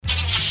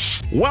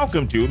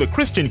Welcome to the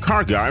Christian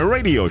Car Guy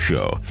Radio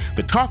Show,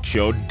 the talk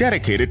show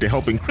dedicated to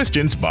helping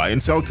Christians buy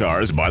and sell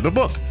cars by the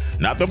book.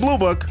 Not the blue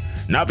book,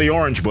 not the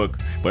orange book,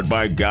 but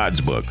by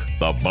God's book,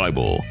 the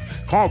Bible.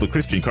 Call the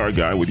Christian Car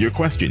Guy with your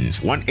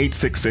questions,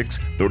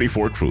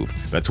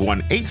 1-866-34-TRUTH. That's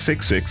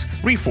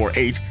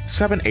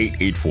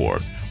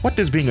 1-866-348-7884. What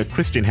does being a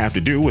Christian have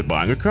to do with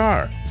buying a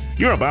car?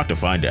 You're about to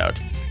find out.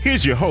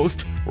 Here's your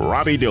host,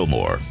 Robbie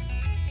Dilmore.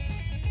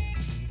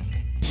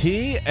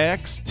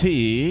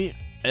 TXT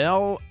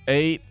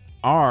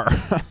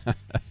L8R.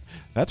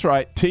 That's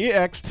right,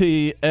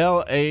 TXT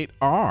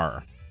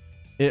L8R.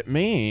 It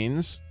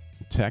means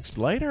text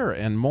later,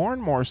 and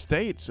more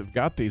states have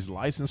got these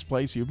license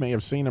plates. You may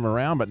have seen them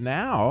around, but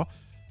now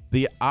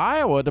the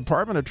Iowa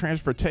Department of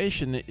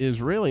Transportation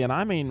is really, and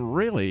I mean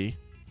really,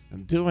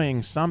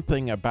 doing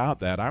something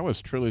about that. I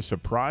was truly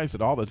surprised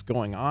at all that's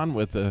going on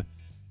with the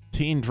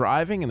teen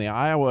driving in the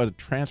Iowa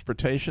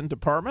Transportation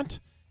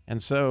Department. And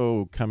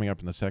so coming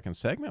up in the second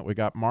segment, we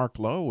got Mark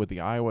Lowe with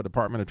the Iowa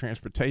Department of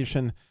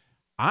Transportation.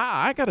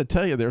 I got to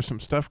tell you, there's some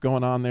stuff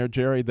going on there,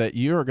 Jerry, that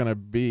you're going to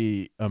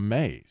be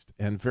amazed,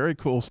 and very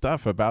cool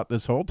stuff about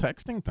this whole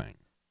texting thing.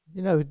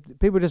 You know,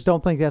 people just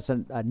don't think that's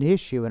an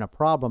issue and a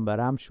problem, but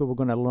I'm sure we're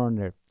going to learn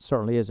there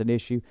certainly is an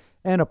issue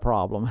and a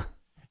problem.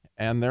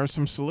 And there's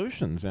some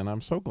solutions, and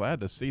I'm so glad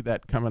to see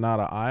that coming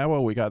out of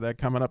Iowa. We got that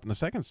coming up in the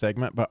second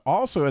segment, but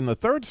also in the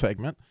third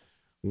segment,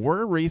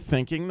 we're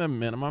rethinking the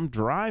minimum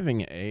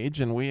driving age,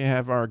 and we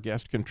have our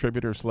guest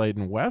contributor,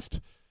 Sladen West,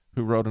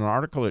 who wrote an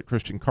article at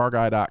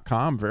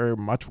ChristianCarGuy.com, very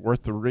much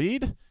worth the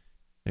read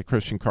at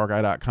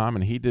ChristianCarGuy.com,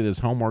 and he did his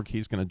homework.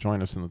 He's going to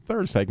join us in the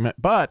third segment,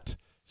 but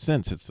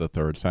since it's the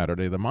third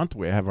Saturday of the month,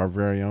 we have our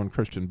very own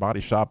Christian Body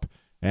Shop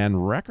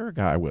and Wrecker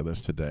guy with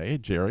us today,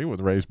 Jerry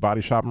with Ray's Body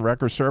Shop and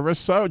Wrecker Service.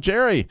 So,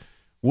 Jerry,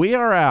 we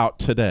are out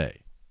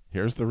today.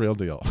 Here's the real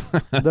deal.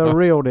 The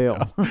real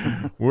deal.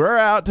 We're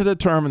out to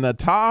determine the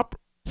top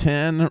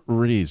 10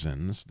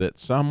 reasons that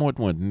someone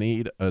would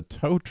need a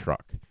tow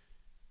truck.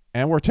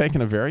 And we're taking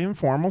a very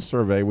informal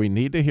survey. We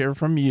need to hear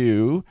from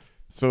you.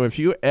 So if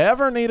you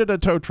ever needed a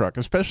tow truck,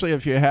 especially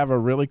if you have a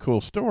really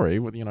cool story,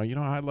 with you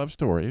know how I love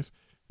stories,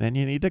 then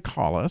you need to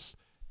call us,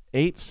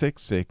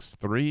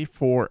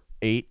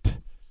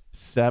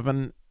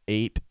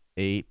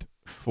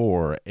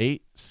 866-348-7884,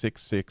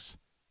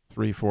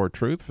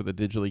 866-34-TRUTH for the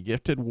digitally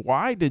gifted.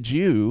 Why did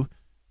you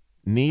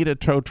need a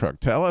tow truck?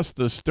 Tell us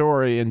the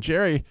story. And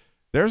Jerry,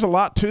 there's a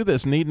lot to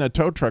this needing a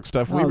tow truck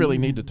stuff we really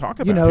need to talk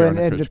about. You know,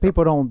 and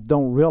people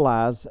don't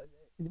realize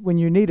when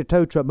you need a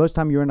tow truck, most of the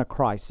time you're in a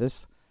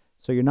crisis,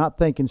 so you're not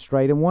thinking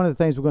straight. And one of the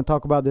things we're going to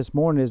talk about this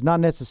morning is not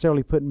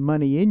necessarily putting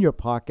money in your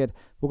pocket.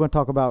 We're going to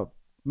talk about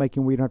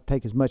making we don't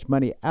take as much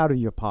money out of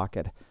your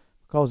pocket,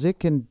 because it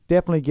can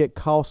definitely get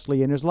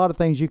costly. And there's a lot of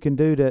things you can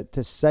do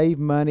to save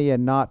money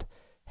and not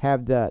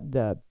have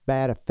the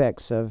bad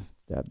effects of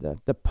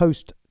the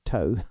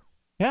post-tow.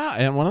 Yeah,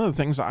 and one of the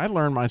things I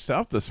learned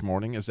myself this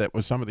morning is that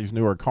with some of these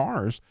newer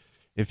cars,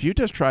 if you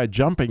just try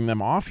jumping them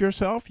off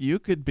yourself, you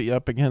could be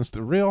up against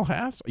the real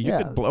hassle. You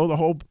could blow the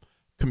whole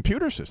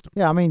computer system.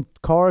 Yeah, I mean,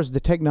 cars, the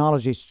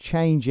technology is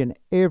changing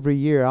every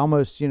year.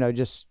 Almost,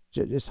 just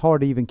it's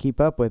hard to even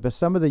keep up with. But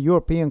some of the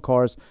European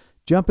cars,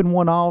 jumping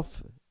one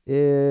off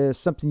is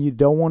something you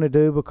don't want to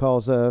do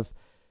because of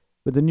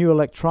with the new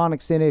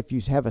electronics in it. If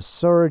you have a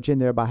surge in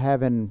there by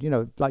having,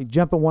 like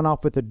jumping one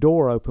off with the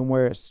door open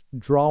where it's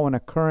drawing a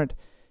current,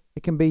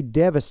 it can be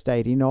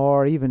devastating,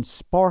 or even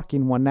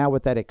sparking one now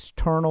with that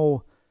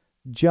external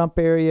jump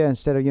area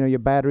instead of, your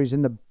batteries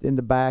in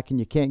the back and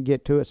you can't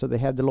get to it. So they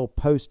have the little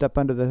post up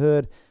under the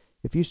hood.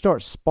 If you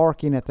start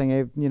sparking that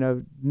thing,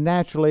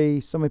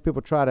 naturally, so many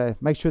people try to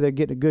make sure they're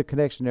getting a good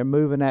connection. They're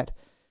moving that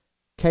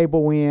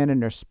cable in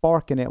and they're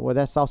sparking it. Well,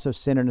 that's also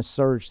sending a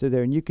surge through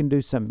there, and you can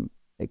do some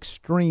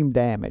extreme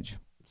damage.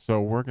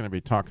 So we're going to be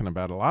talking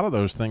about a lot of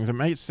those things. It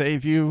may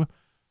save you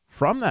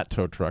from that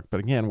tow truck.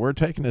 But again, we're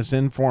taking this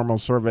informal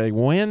survey.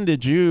 When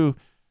did you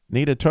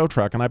need a tow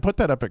truck? And I put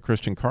that up at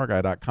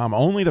ChristianCarGuy.com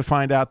only to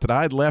find out that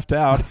I'd left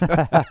out.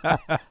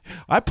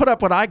 I put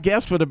up what I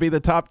guessed would be the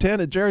top 10,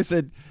 and Jerry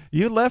said,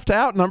 you left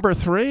out number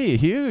 3.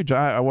 Huge.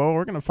 Well,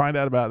 we're going to find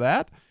out about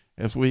that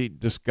as we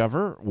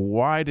discover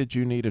why did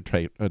you need a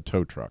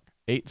tow truck.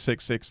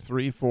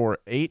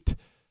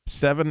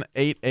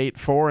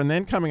 866-348-7884. And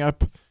then coming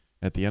up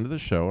at the end of the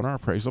show in our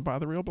Appraisal by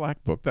the Real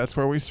Black Book, that's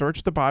where we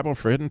search the Bible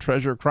for hidden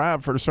treasure, cry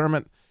out for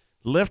discernment,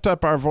 lift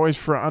up our voice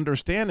for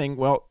understanding.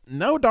 Well,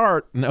 no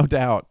doubt,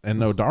 and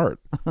no dart.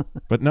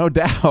 But no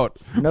doubt.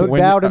 No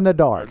doubt in the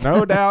dart.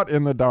 No doubt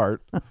in the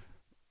dart.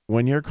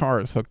 When your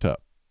car is hooked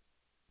up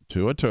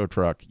to a tow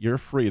truck, your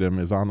freedom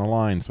is on the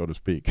line, so to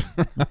speak.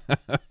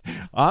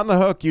 On the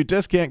hook, you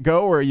just can't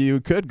go where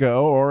you could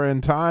go or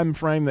in time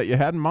frame that you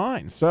had in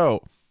mind.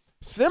 So,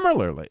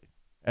 similarly,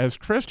 as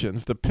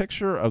Christians, the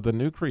picture of the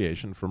new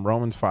creation from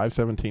Romans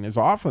 5:17 is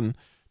often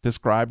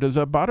described as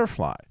a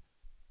butterfly,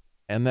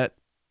 and that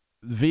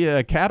via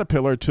a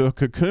caterpillar to a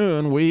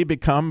cocoon, we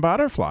become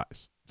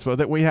butterflies so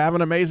that we have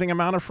an amazing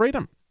amount of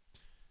freedom.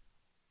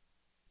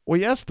 Well,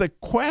 yes, the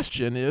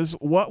question is,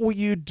 what will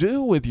you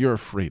do with your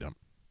freedom?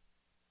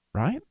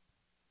 right?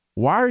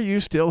 Why are you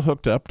still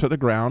hooked up to the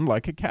ground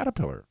like a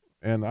caterpillar?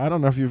 And I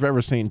don't know if you've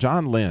ever seen,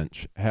 John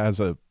Lynch has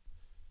a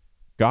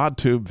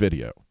GodTube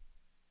video.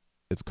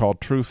 It's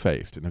called True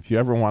Faced. And if you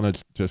ever want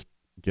to just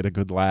get a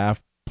good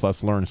laugh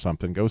plus learn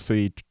something, go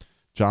see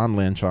John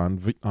Lynch on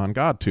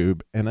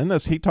GodTube. And in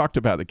this, he talked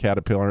about the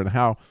caterpillar and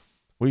how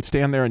we'd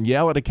stand there and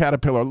yell at a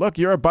caterpillar, look,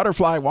 you're a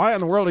butterfly. Why in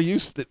the world are you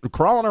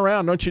crawling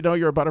around? Don't you know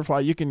you're a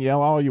butterfly? You can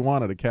yell all you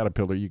want at a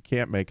caterpillar. You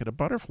can't make it a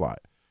butterfly.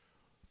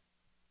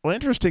 Well,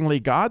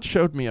 interestingly, God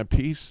showed me a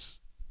piece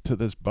to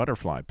this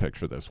butterfly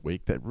picture this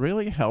week that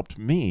really helped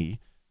me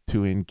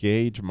to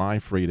engage my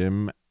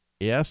freedom,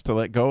 yes, to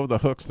let go of the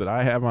hooks that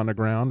I have on the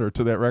ground or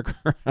to that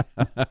record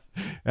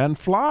and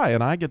fly.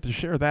 And I get to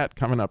share that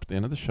coming up at the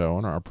end of the show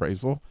in our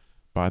appraisal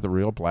by the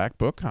Real Black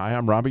Book. Hi,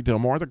 I'm Robbie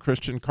Dilmore, the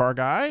Christian Car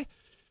Guy.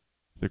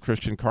 The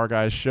Christian Car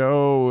Guy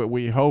show,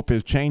 we hope,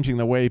 is changing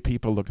the way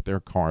people look at their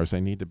cars.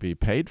 They need to be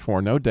paid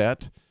for, no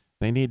debt.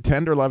 They need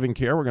tender, loving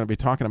care. We're going to be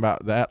talking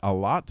about that a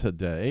lot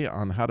today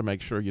on how to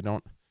make sure you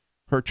don't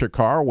hurt your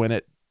car when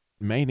it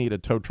may need a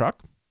tow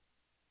truck.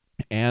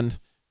 And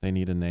they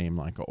need a name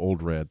like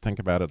Old Red. Think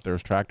about it.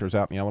 There's tractors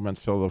out in the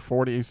elements till the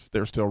 40s.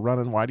 They're still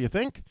running. Why do you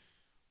think?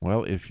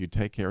 Well, if you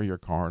take care of your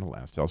car, it'll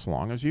last as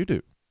long as you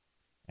do.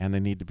 And they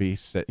need to be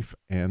safe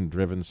and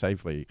driven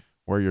safely.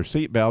 Wear your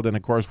seatbelt. And,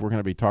 of course, we're going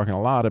to be talking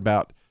a lot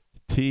about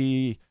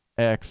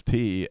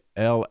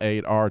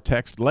TXTL8R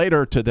text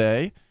later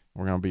today.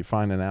 We're going to be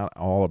finding out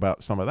all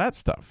about some of that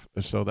stuff.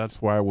 So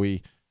that's why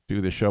we do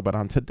the show. But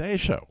on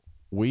today's show,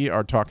 we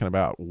are talking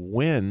about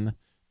when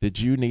did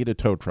you need a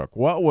tow truck?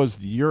 What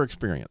was your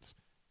experience?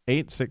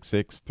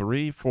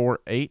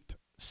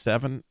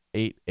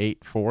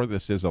 866-348-7884.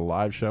 This is a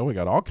live show. We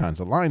got all kinds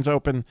of lines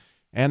open.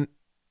 And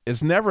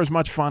it's never as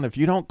much fun if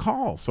you don't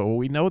call. So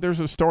we know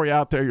there's a story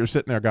out there. You're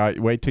sitting there, guy.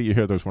 Wait till you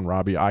hear this one,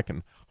 Robbie. I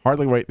can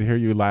hardly wait to hear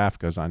you laugh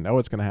because I know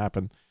it's going to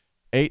happen.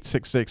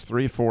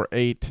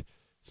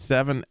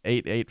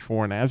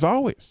 866-348-7884. And as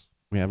always,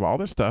 we have all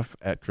this stuff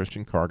at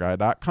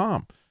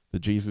ChristianCarGuy.com. The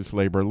Jesus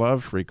Labor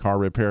Love, free car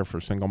repair for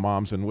single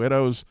moms and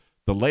widows,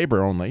 the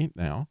labor only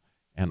now,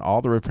 and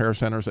all the repair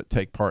centers that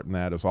take part in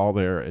that is all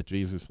there at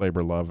Jesus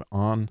Labor Love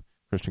on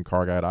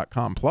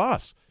ChristianCarGuy.com.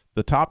 Plus,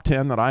 the top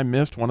 10 that I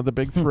missed, one of the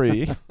big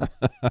three,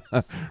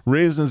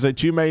 reasons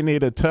that you may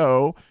need a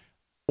tow,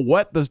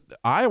 what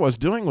I was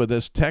doing with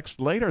this text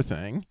later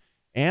thing,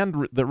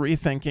 and the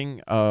rethinking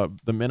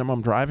of the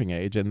minimum driving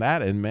age, and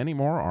that and many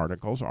more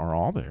articles are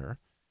all there,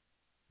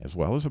 as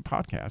well as a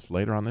podcast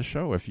later on this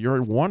show. If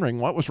you're wondering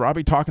what was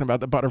Robbie talking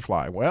about the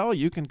butterfly, well,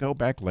 you can go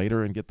back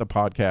later and get the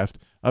podcast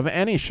of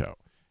any show,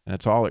 and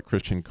it's all at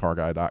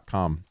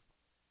ChristianCarGuy.com.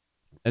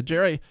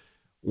 Jerry,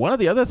 one of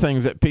the other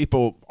things that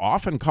people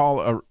often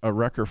call a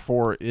wrecker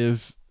for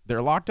is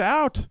they're locked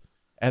out.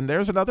 And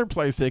there's another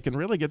place they can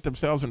really get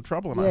themselves in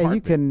trouble. Yeah,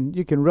 you can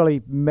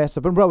really mess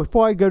up. And bro,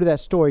 before I go to that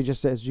story,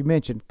 just as you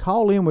mentioned,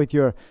 call in with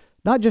your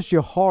not just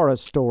your horror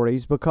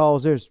stories,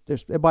 because there's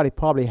everybody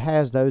probably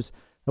has those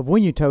of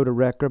when you towed a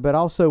wrecker, but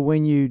also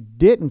when you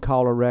didn't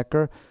call a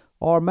wrecker,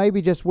 or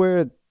maybe just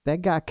where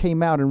that guy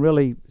came out and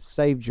really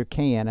saved your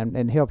can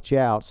and helped you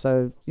out.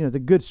 So the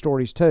good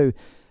stories too.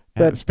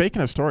 But and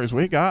speaking of stories,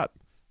 we got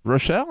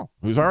Rochelle,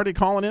 who's already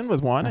calling in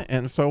with one,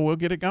 and so we'll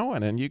get it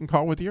going. And you can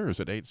call with yours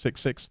at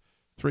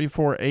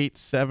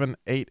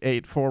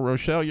 866-348-7884.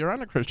 Rochelle, you're on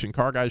the Christian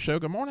Car Guy Show.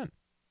 Good morning.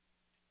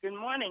 Good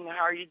morning.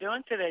 How are you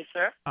doing today,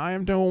 sir? I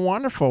am doing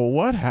wonderful.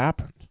 What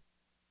happened?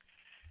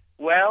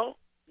 Well,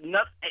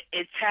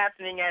 it's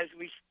happening as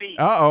we speak.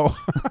 Uh-oh.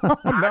 Oh,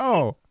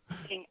 no.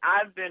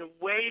 I've been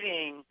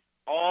waiting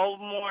all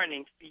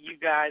morning for you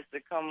guys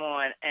to come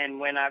on, and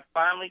when I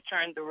finally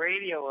turned the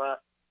radio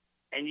up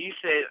and you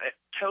said a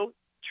tow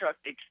truck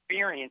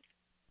experience,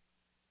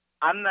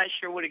 I'm not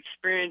sure what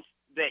experience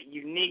that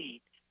you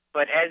need,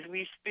 but as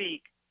we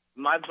speak,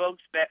 I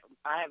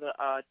have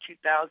a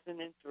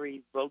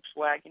 2003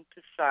 Volkswagen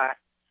Passat,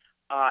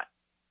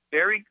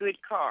 very good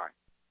car.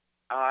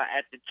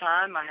 At the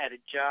time, I had a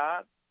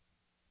job,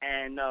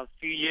 and a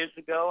few years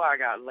ago, I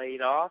got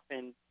laid off,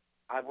 and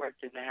I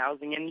worked in the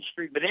housing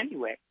industry. But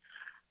anyway,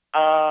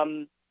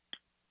 the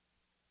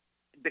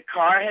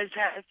car has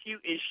had a few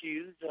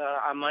issues.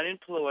 I'm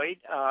unemployed,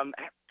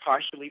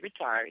 partially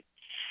retired,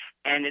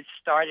 and it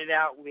started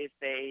out with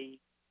a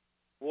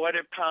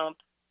water pump,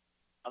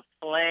 a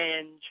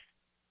flange,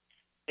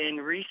 then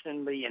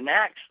recently an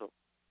axle.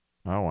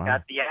 Oh, wow.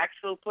 Got the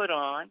axle put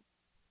on,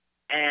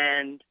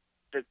 and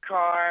the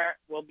car,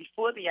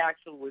 before the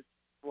axle was,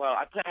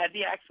 I had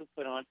the axle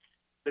put on,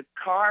 the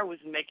car was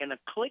making a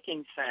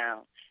clicking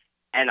sound,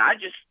 and I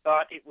just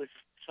thought it was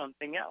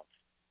something else.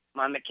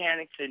 My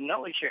mechanic said,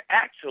 no, it's your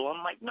axle.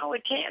 I'm like, no,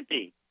 it can't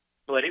be.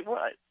 But it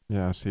was.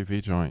 Yeah,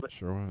 CV joint,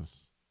 sure was.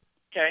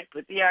 Okay,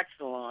 put the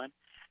axle on,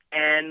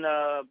 and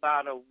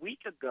about a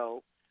week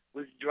ago,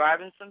 was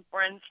driving some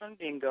friends from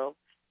bingo,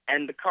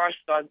 and the car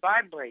started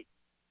vibrating.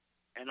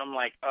 And I'm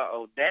like,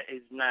 uh-oh, that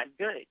is not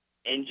good.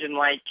 Engine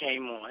light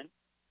came on,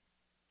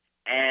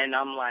 and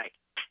I'm like,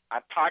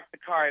 I parked the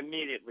car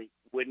immediately.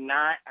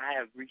 I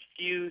have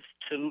refused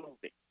to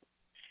move it.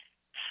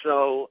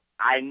 So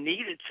I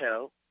need a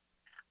tow.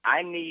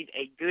 I need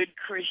a good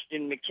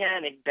Christian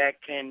mechanic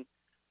that can,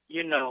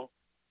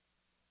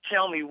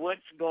 tell me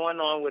what's going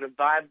on with a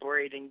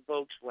vibrating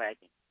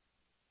Volkswagen.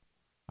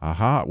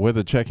 Aha, with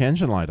a check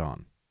engine light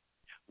on.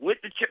 The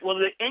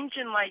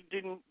engine light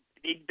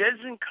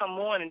doesn't come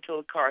on until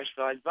the car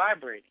starts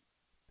vibrating.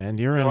 And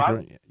you're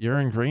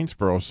in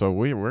Greensboro, so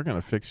we're going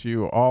to fix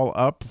you all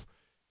up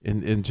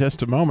in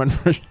just a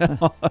moment,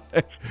 Rochelle.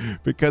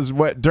 Because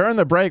during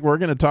the break, we're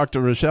going to talk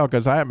to Rochelle,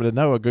 because I happen to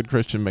know a good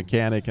Christian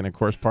mechanic and, of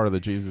course, part of the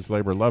Jesus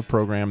Labor Love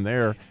program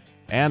there,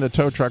 and a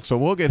tow truck. So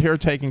we'll get her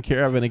taken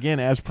care of. And again,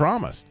 as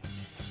promised,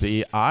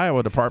 the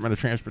Iowa Department of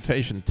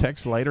Transportation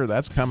text later,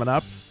 that's coming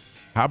up.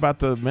 How about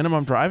the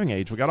minimum driving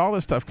age? We got all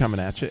this stuff coming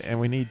at you, and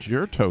we need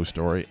your tow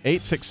story.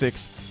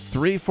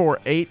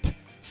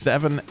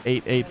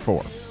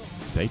 866-348-7884.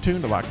 Stay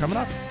tuned. A lot coming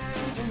up.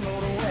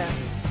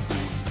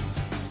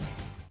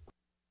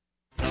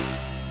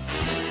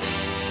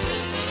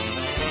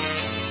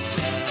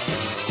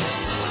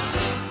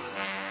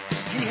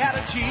 He had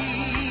a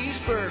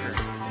cheeseburger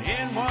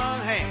in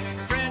one hand,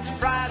 French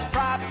fries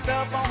propped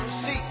up on the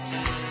seat,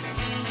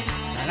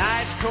 an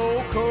ice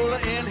cold cola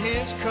in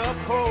his cup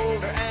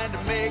holder, and to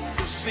make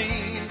the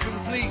scene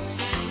complete,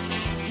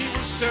 he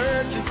was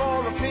searching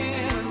for a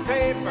pen and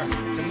paper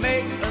to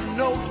make a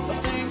note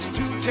of things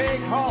to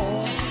take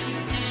home.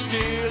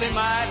 Still, he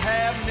might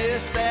have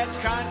missed that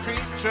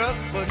concrete truck,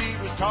 but he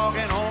was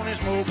talking on his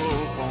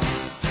mobile phone.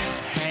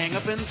 Hang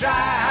up and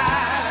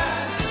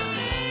drive,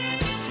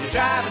 you're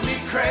driving me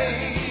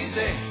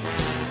crazy.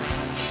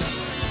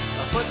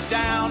 Put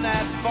down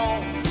that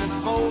phone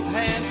with both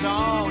hands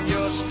on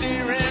your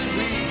steering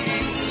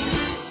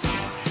wheel.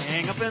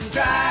 Hang up and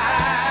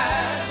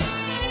drive,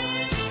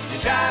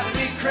 you're driving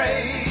me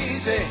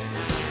crazy.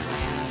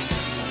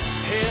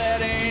 Hey,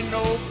 that ain't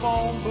no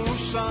phone booth,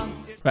 son.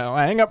 Well,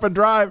 hang up and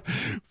drive.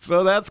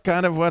 So that's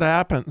kind of what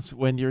happens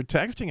when you're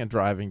texting and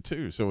driving,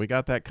 too. So we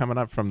got that coming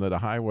up from the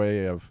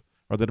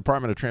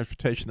Department of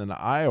Transportation in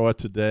Iowa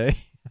today.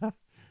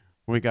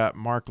 We got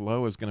Mark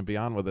Lowe is going to be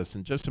on with us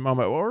in just a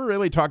moment. What we're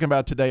really talking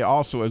about today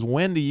also is,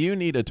 when do you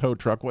need a tow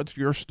truck? What's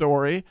your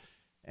story?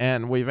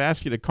 And we've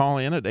asked you to call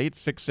in at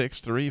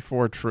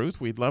 866-34-TRUTH.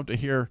 We'd love to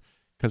hear,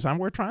 because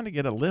we're trying to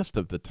get a list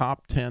of the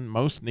top 10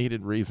 most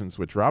needed reasons,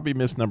 which Robbie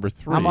missed number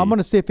 3. I'm going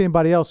to see if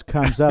anybody else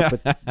comes up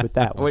with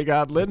that one. We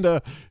got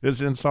Linda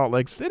is in Salt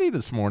Lake City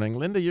this morning.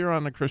 Linda, you're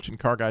on the Christian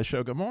Car Guy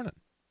Show. Good morning.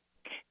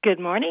 Good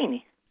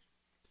morning.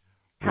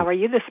 How are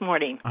you this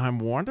morning? I'm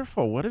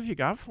wonderful. What have you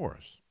got for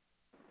us?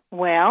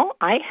 Well,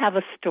 I have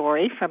a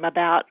story from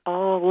about,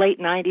 late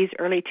 90s,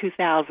 early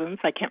 2000s.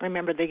 I can't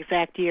remember the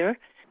exact year.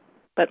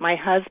 But my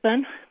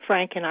husband,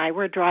 Frank, and I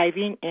were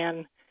driving,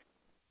 and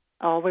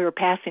we were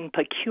passing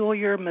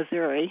Peculiar,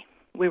 Missouri.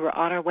 We were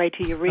on our way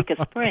to Eureka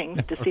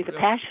Springs to see the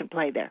Passion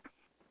play there.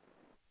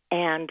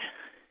 And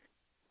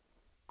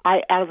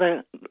off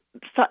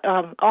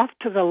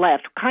to the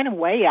left, kind of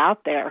way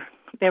out there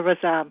was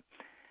a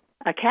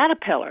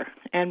caterpillar.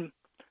 And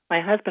my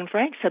husband,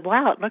 Frank, said,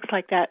 wow, it looks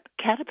like that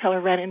caterpillar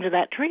ran into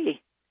that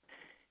tree.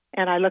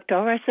 And I looked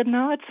over. I said,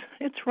 no,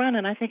 it's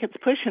running. I think it's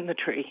pushing the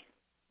tree.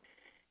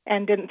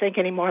 And didn't think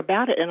any more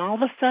about it. And all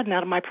of a sudden,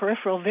 out of my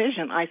peripheral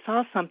vision, I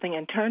saw something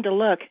and turned to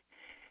look.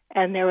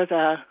 And there was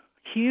a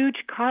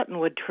huge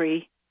cottonwood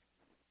tree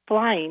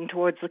flying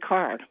towards the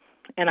car.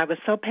 And I was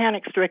so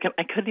panic-stricken,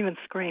 I couldn't even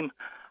scream.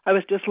 I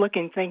was just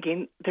looking,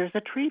 thinking, there's a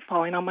tree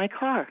falling on my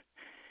car.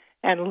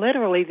 And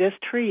literally, this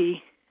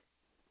tree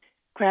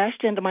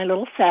crashed into my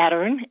little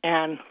Saturn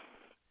and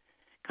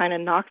kind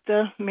of knocked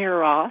the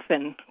mirror off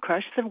and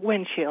crushed the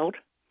windshield.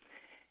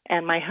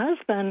 And my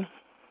husband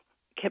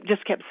kept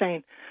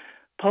saying,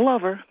 pull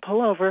over,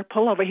 pull over,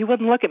 pull over. He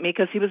wouldn't look at me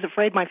because he was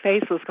afraid my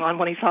face was gone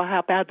when he saw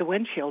how bad the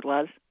windshield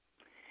was.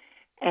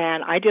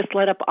 And I just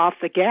let up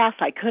off the gas.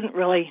 I couldn't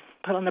really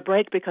put on the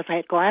brake because I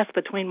had glass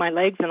between my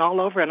legs and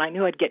all over, and I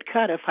knew I'd get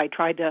cut if I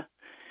tried to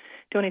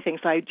do anything.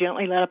 So I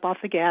gently let up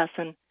off the gas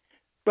and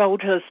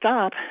rolled to a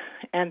stop,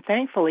 and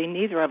thankfully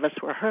neither of us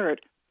were hurt,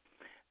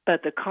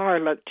 but the car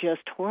looked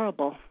just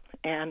horrible.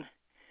 And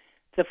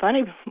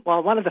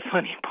one of the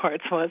funny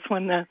parts was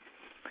when the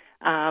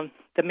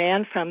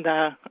man from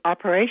the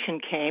operation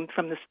came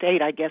from the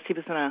state. I guess he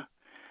was in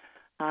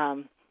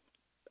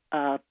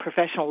a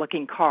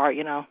professional-looking car,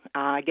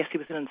 I guess he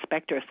was an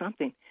inspector or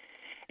something,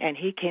 and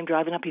he came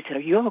driving up. He said,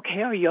 are you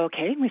okay? Are you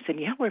okay? And we said,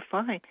 yeah, we're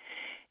fine.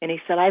 And he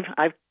said,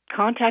 I've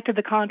contacted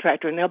the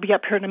contractor, and they'll be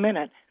up here in a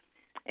minute.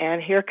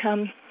 And here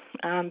comes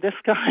this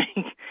guy,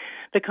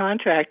 the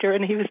contractor,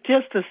 and he was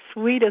just the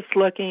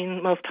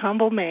sweetest-looking, most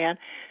humble man,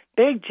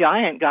 big,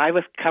 giant guy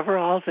with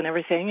coveralls and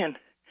everything.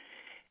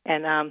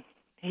 And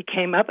he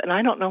came up, and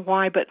I don't know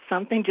why, but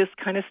something just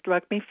kind of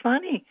struck me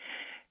funny.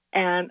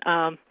 And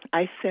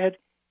I said,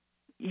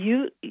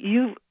 you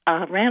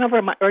ran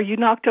over you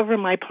knocked over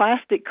my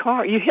plastic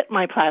car. You hit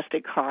my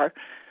plastic car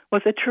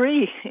with a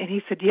tree. And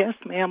he said, yes,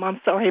 ma'am. I'm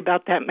sorry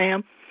about that,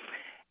 ma'am.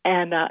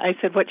 And I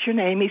said, "What's your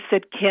name?" He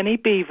said, "Kenny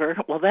Beaver."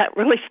 Well, that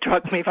really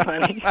struck me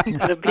funny.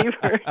 The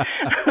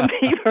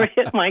beaver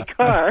hit my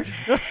car.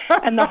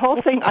 And the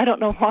whole thing, I don't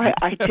know why,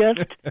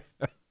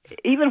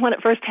 even when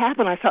it first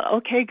happened, I thought,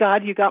 okay,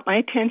 God, you got my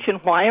attention.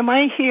 Why am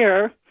I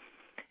here?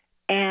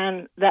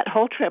 And that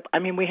whole trip, I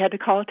mean, we had to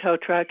call a tow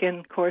truck, and,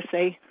 of course,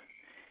 they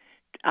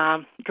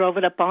drove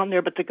it up on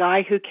there. But the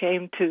guy who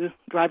came to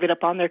drive it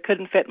up on there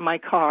couldn't fit in my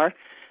car,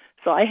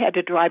 so I had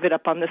to drive it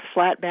up on this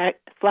flatbed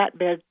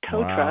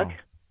tow truck.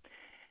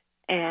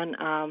 And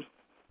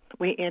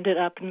we ended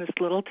up in this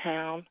little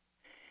town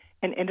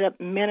and ended up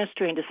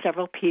ministering to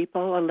several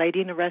people, a lady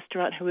in a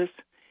restaurant who was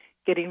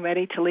getting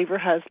ready to leave her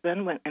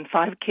husband and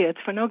 5 kids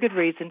for no good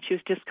reason. She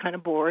was just kind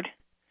of bored.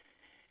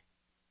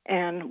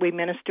 And we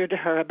ministered to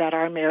her about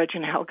our marriage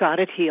and how God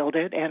had healed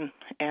it, and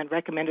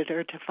recommended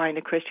her to find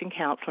a Christian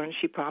counselor, and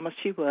she promised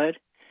she would.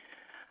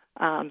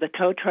 The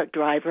tow truck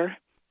driver,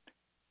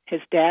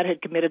 his dad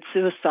had committed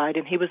suicide,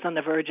 and he was on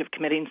the verge of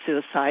committing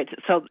suicide.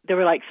 So there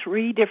were like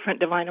 3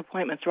 different divine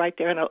appointments right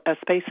there in a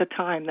space of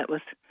time that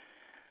was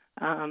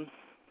kind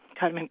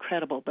of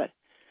incredible. But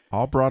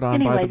all brought on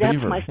anyway, by the that's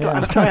beaver. my story.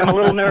 I'm sorry, I'm a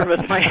little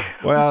nervous.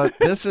 Well,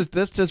 this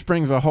just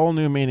brings a whole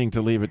new meaning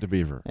to Leave It to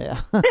Beaver.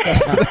 Yeah.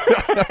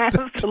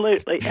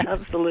 Absolutely.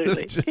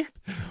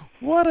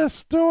 What a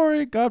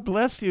story. God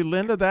bless you,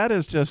 Linda. That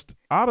is just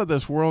out of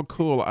this world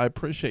cool. I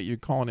appreciate you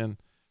calling in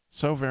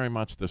so very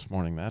much this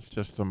morning. That's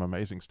just some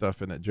amazing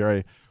stuff in it,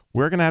 Jerry.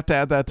 We're going to have to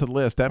add that to the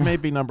list. That may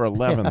be number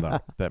 11, though.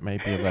 That may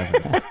be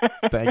 11.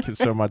 Thank you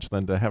so much,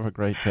 Linda. Have a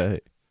great day.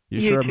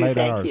 You sure too, made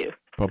thank ours. you.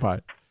 Bye-bye.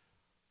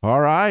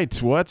 All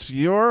right. What's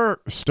your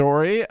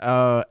story?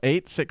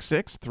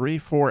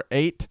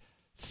 866-348-7884,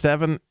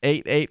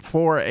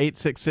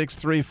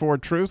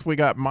 866-34-TRUTH. We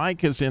got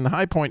Mike is in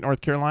High Point,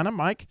 North Carolina.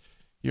 Mike,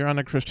 you're on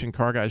the Christian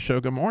Car Guy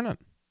Show. Good morning.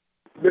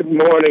 Good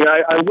morning.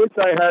 I wish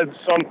I had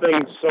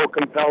something so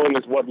compelling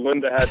as what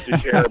Linda had to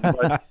share.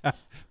 But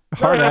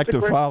hard act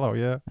to follow,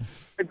 yeah.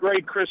 A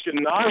great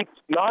Christian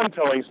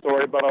non-towing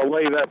story, but I'll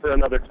lay that for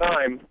another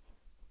time.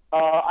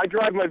 I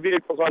drive my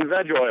vehicles on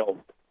veg oil.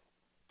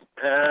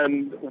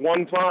 And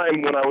one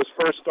time when I was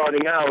first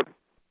starting out,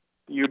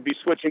 you'd be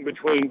switching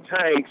between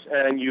tanks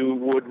and you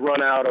would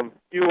run out of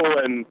fuel,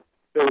 and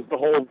there was the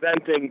whole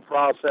venting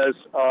process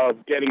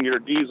of getting your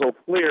diesel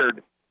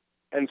cleared.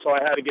 And so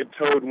I had to get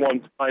towed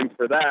one time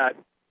for that.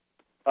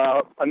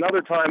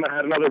 Another time I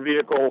had another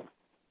vehicle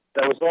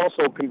that was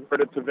also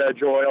converted to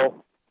veg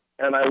oil,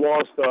 and I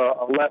lost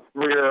a left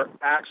rear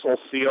axle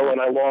seal,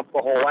 and I lost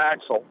the whole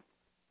axle.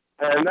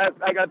 And that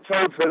I got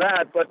towed for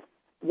that. But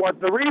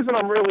the reason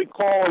I'm really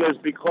calling is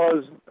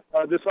because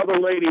this other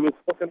lady was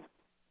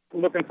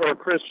looking for a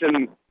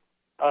Christian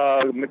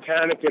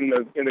mechanic in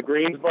the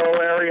Greensboro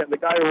area. The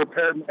guy who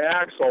repaired my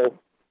axle.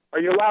 Are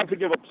you allowed to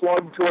give a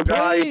plug to a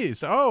guy?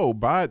 Please. Oh,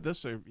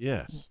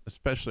 yes,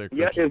 especially a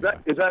Christian. Yeah,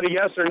 is that a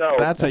yes or no?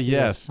 That's a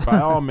yes.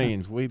 By all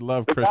means, we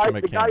love Christian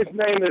mechanics. The guy's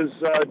name is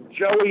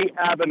Joey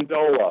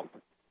Abandola.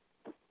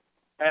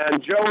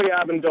 And Joey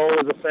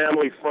Abandola is a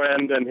family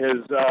friend, and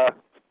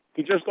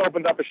he just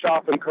opened up a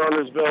shop in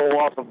Kernersville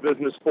off of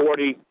Business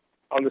 40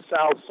 on the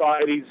south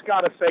side. He's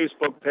got a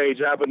Facebook page,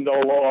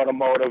 Abandola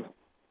Automotive,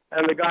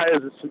 and the guy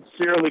is a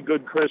sincerely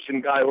good Christian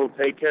guy who will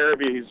take care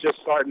of you. He's just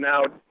starting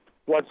out.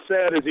 What's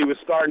sad is he was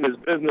starting his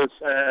business,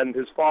 and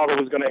his father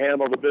was going to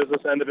handle the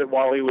business end of it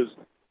while he was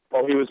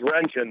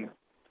wrenching.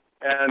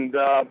 And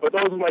but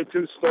those are my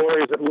 2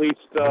 stories, at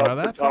least.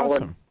 That's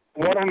awesome.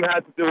 One of them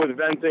had to do with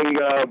venting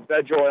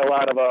veg oil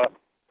out of a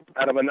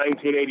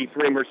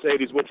 1983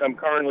 Mercedes, which I'm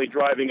currently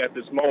driving at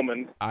this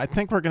moment. I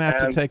think we're going to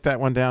have to take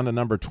that one down to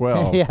number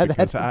 12. Yeah,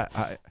 because well,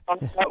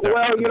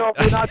 if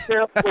you're not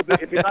careful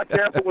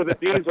with a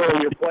diesel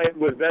and you're playing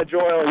with veg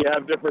oil and you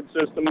have different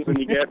systems and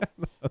you get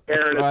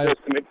air in a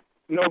system,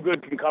 no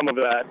good can come of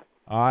that.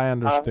 I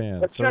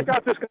understand. But check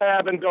out this guy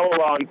Abandola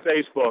on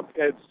Facebook.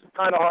 It's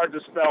kind of hard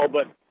to spell,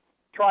 but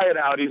try it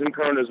out. He's in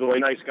Kernersville. A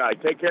nice guy.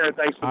 Take care and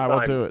thanks for the time. I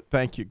will do it.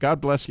 Thank you. God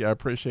bless you. I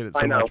appreciate it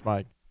so much,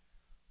 Mike.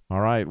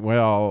 All right.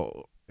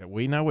 Well,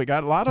 we know we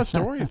got a lot of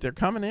stories. They're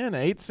coming in.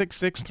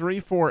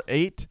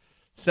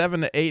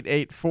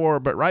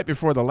 866-348-7884. But right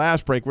before the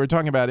last break, we were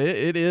talking about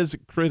it is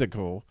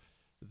critical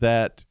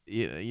that,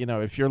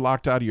 if you're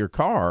locked out of your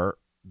car,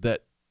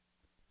 that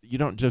you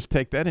don't just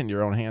take that in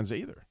your own hands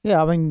either.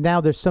 Yeah, I mean,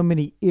 now there's so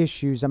many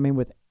issues. I mean,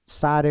 with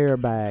side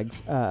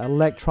airbags,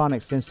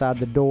 electronics inside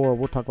the door.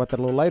 We'll talk about that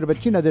a little later.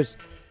 But,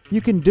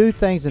 you can do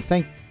things and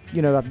think,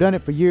 I've done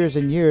it for years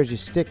and years. You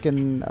stick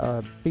in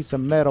a piece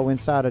of metal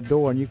inside a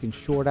door and you can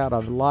short out a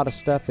lot of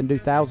stuff and do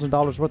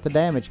 $1,000 worth of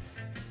damage.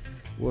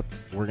 We're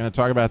going to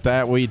talk about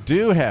that. We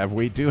do have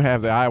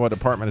the Iowa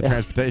Department of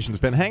Transportation.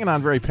 It's been hanging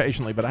on very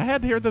patiently, but I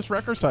had to hear this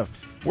record stuff.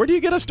 Where do you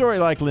get a story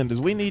like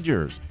Linda's? We need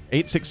yours.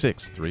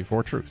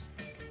 866-34-TRUTH.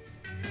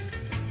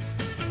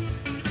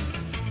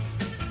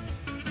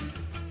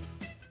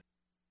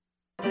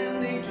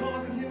 When they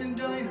talk of him in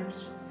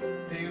diners,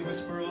 they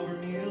whisper over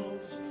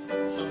meals.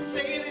 Some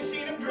say they've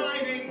seen him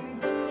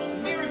driving a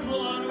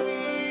miracle on wheels.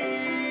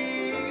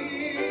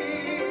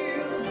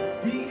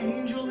 The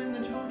angel in the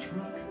tow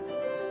truck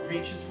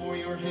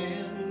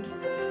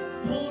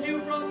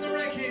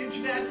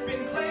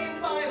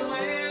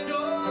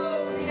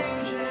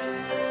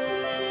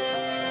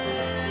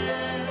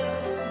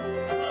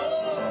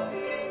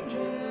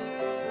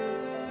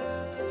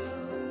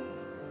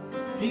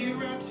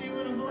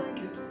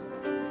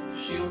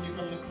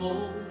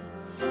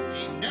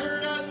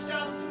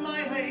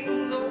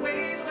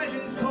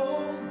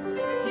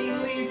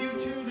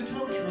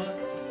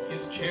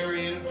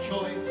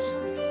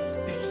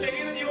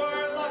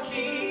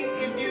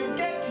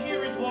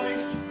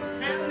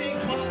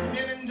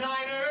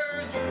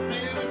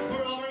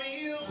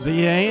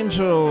The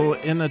angel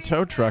in the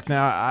tow truck.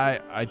 Now,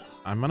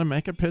 I'm going to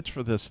make a pitch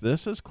for this.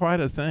 This is quite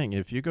a thing.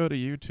 If you go to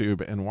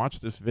YouTube and watch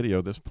this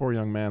video, this poor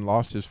young man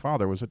lost his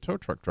father, was a tow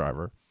truck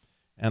driver.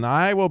 And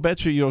I will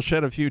bet you'll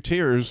shed a few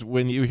tears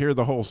when you hear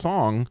the whole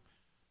song.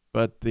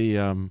 But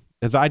the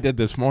as I did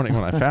this morning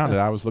when I found it,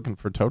 I was looking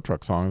for tow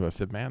truck songs. I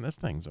said, man, this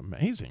thing's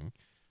amazing.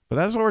 But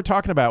that's what we're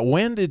talking about.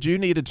 When did you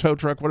need a tow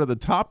truck? What are the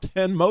top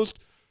 10 most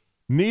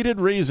needed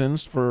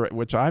reasons for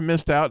which I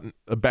missed out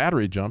a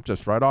battery jump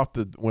just right off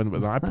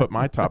when I put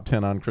my top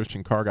 10 on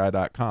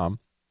ChristianCarGuy.com.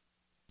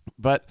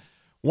 But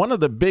one of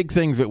the big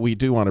things that we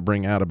do want to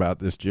bring out about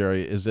this,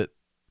 Jerry, is that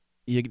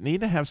you need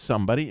to have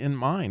somebody in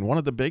mind. One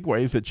of the big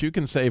ways that you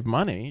can save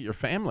money, your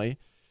family,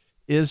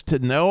 is to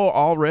know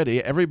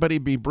already, everybody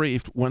be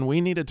briefed, when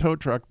we need a tow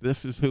truck,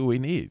 this is who we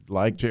need,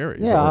 like Jerry.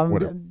 Yeah,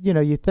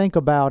 you think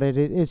about it,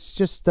 it's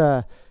just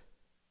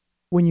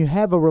when you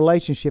have a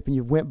relationship and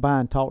you went by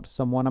and talked to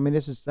someone. I mean,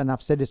 and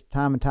I've said this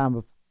time and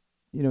time,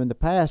 in the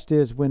past,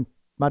 is when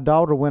my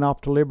daughter went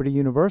off to Liberty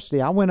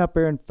University, I went up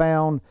there and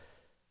found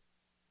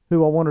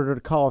who I wanted her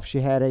to call if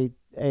she had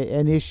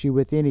an issue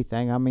with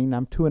anything. I mean,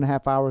 I'm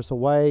 2.5 hours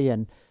away,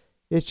 and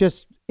it's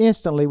just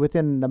instantly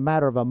within a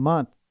matter of a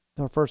month,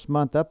 her first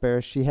month up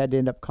there, she had to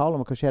end up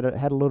calling because she had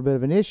a little bit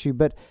of an issue.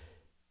 But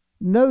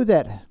know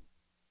that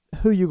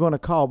who you're going to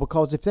call,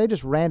 because if they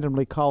just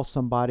randomly call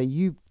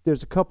somebody,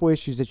 there's a couple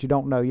issues that you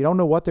don't know. You don't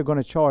know what they're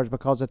going to charge,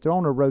 because if they're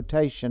on a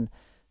rotation,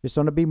 it's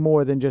going to be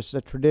more than just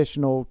a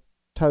traditional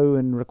tow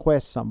and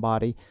request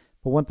somebody.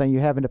 But one thing,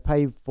 you're having to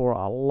pay for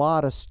a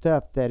lot of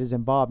stuff that is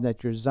involved,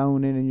 that your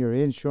zoning and your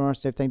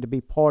insurance, everything, to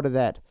be part of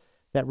that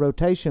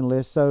rotation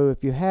list. So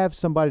if you have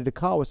somebody to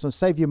call, it's going to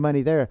save you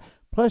money there.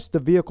 Plus, the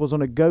vehicle's going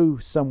to go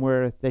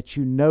somewhere that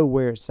you know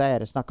where it's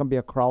at. It's not going to be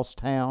across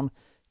town.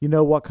 You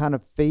know what kind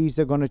of fees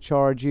they're going to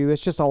charge you.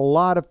 It's just a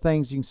lot of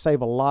things. You can save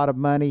a lot of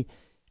money.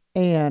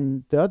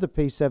 And the other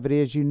piece of it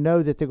is, you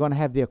know that they're going to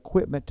have the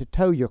equipment to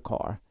tow your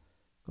car.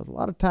 Because a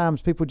lot of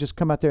times people just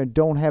come out there and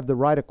don't have the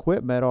right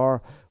equipment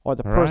or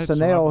the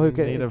personnel who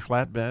could need a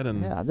flatbed.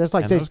 And yeah, just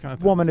like this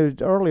woman who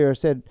earlier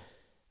said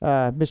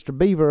Mr.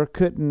 Beaver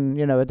couldn't,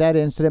 at that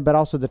incident, but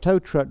also the tow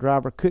truck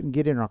driver couldn't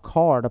get in her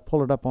car to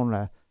pull it up on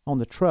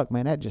the truck.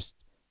 Man, that just,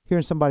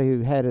 hearing somebody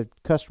who had a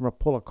customer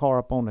pull a car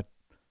up on the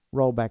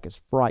rollback is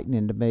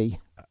frightening to me.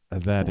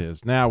 That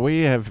is. Now,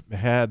 we have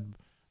had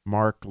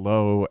Mark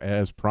Lowe,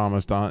 as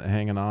promised,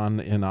 hanging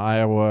on in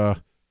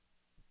Iowa.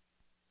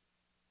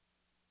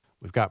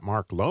 We've got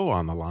Mark Lowe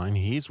on the line.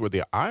 He's with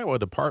the Iowa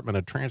Department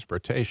of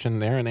Transportation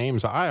there in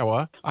Ames,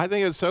 Iowa. I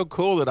think it's so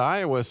cool that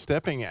Iowa is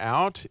stepping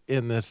out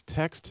in this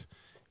text.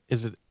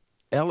 Is it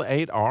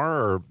L8R?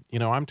 Or,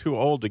 I'm too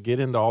old to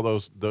get into all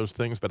those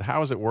things, but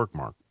how does it work,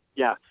 Mark?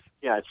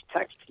 Yeah, it's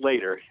text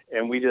later,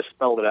 and we just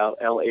spelled it out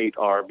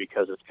L8R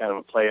because it's kind of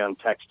a play on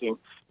texting,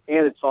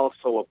 and it's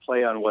also a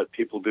play on what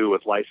people do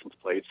with license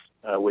plates,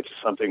 which is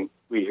something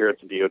we here at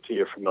the DOT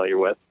are familiar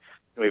with.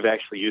 And we've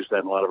actually used that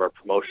in a lot of our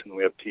promotion.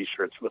 We have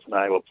T-shirts with an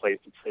Iowa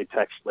plate that say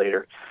text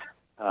later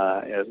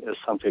as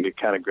something to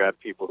kind of grab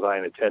people's eye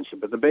and attention.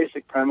 But the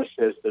basic premise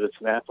is that it's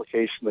an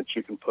application that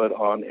you can put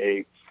on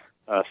a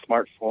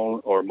smartphone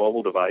or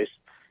mobile device.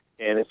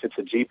 And if it's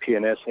a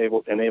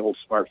GPS-enabled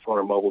smartphone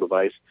or mobile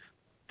device,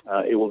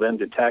 it will then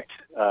detect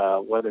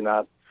whether or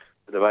not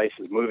the device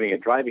is moving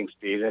at driving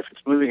speed. And if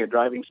it's moving at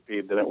driving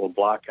speed, then it will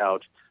block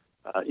out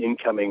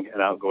incoming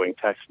and outgoing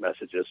text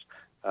messages,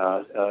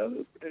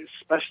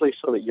 especially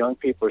so that young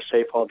people are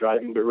safe while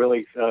driving, but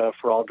really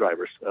for all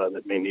drivers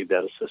that may need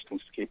that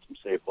assistance to keep them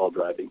safe while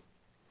driving.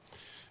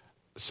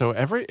 So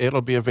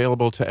it'll be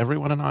available to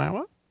everyone in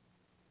Iowa?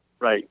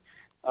 Right.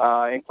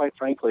 And quite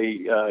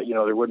frankly,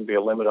 there wouldn't be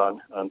a limit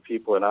on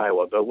people in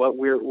Iowa. But what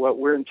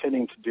we're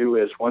intending to do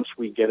is, once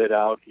we get it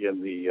out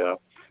in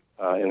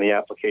the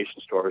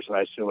application stores, and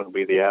I assume it'll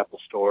be the Apple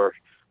Store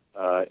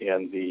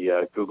and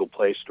the Google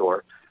Play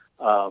Store,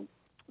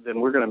 then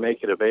we're going to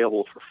make it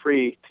available for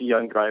free to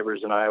young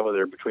drivers in Iowa that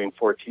are between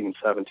 14 and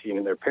 17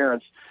 and their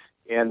parents,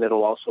 and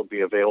it'll also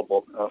be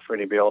available for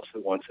anybody else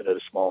that wants it at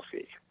a small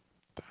fee.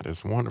 That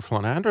is wonderful.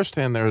 And I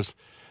understand there's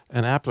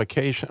an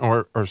application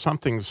or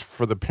something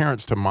for the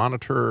parents to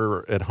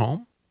monitor at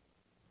home?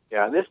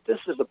 Yeah, this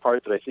is the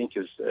part that I think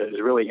is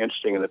really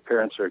interesting and the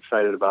parents are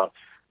excited about.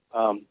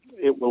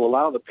 It will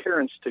allow the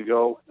parents to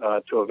go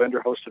to a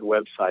vendor-hosted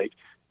website,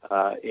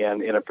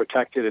 and in a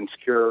protected and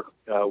secure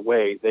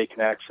way, they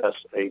can access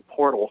a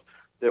portal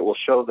that will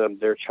show them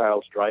their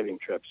child's driving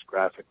trips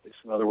graphically.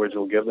 So in other words, it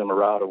will give them a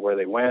route of where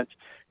they went,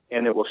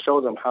 and it will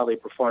show them how they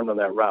performed on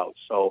that route.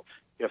 So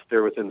if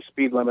they're within the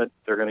speed limit,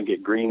 they're going to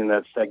get green in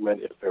that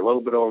segment. If they're a little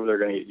bit over, they're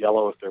going to get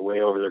yellow. If they're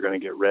way over, they're going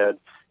to get red.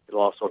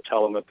 It'll also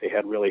tell them if they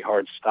had really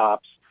hard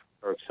stops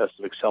or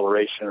excessive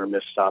acceleration or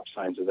missed stop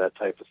signs or that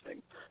type of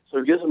thing. So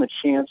it gives them a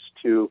chance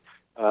to,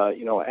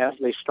 as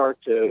they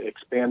start to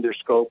expand their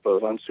scope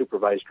of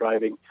unsupervised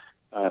driving,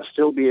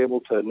 still be able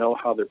to know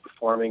how they're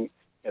performing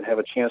and have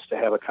a chance to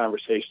have a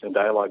conversation and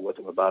dialogue with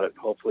them about it and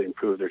hopefully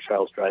improve their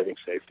child's driving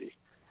safety.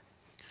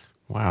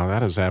 Wow,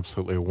 that is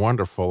absolutely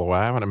wonderful. Well,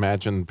 I would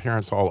imagine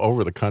parents all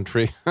over the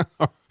country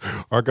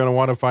are going to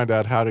want to find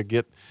out how to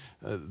get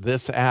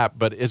this app,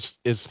 but it's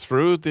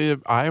through the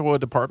Iowa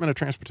Department of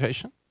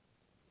Transportation?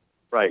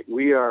 Right.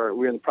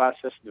 We're in the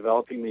process of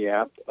developing the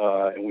app,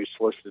 and we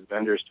solicited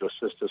vendors to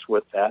assist us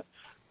with that.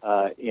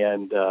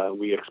 And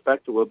we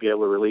expect that we'll be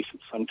able to release it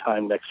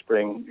sometime next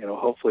spring,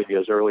 hopefully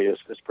as early as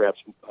perhaps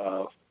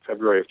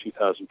February of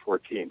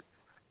 2014.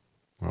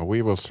 Well,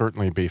 we will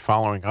certainly be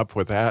following up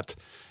with that.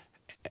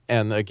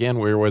 And again,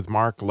 we're with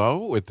Mark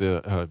Lowe with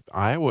the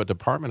Iowa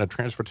Department of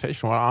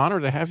Transportation. What an honor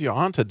to have you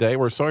on today.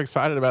 We're so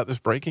excited about this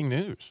breaking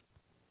news.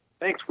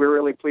 Thanks. We're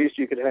really pleased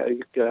you could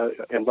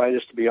invite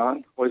us to be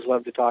on. Always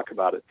love to talk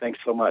about it. Thanks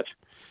so much.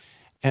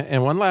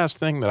 And one last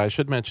thing that I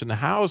should mention,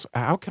 how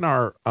can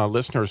our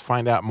listeners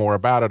find out more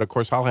about it? Of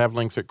course, I'll have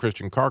links at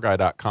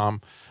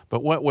ChristianCarGuy.com,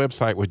 but what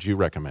website would you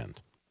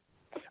recommend?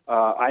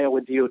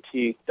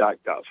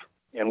 IowaDOT.gov.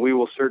 And we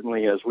will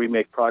certainly, as we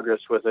make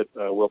progress with it,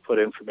 we'll put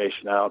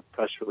information out,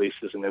 press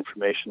releases and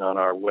information on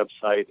our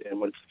website. And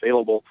when it's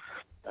available,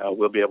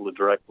 we'll be able to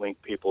direct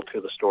link people to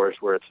the stores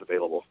where it's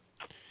available.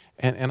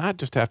 And I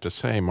just have to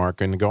say, Mark,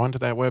 and go into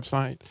that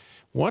website,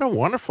 what a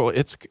wonderful,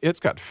 it's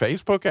got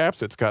Facebook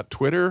apps, it's got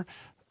Twitter,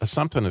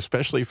 something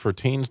especially for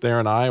teens there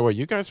in Iowa.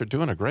 You guys are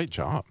doing a great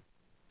job.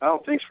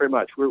 Oh, thanks very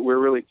much. We're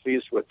really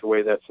pleased with the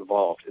way that's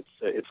evolved.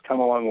 It's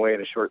come a long way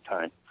in a short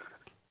time.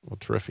 Well,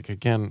 terrific.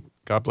 Again,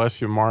 God bless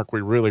you, Mark.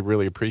 We really,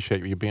 really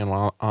appreciate you being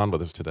on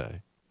with us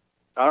today.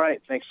 All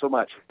right. Thanks so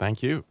much.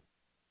 Thank you.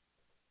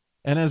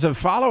 And as a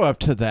follow-up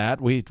to that,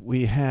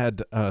 we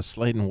had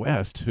Sladen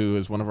West, who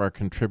is one of our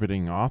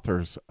contributing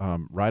authors,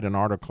 write an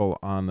article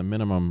on the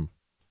minimum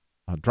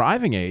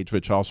driving age,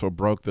 which also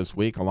broke this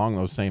week along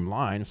those same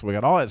lines. So we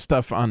got all that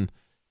stuff on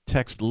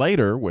Text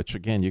Later, which,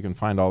 again, you can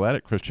find all that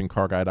at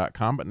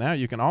ChristianCarGuy.com. But now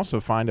you can also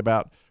find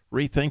about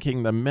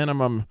rethinking the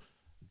minimum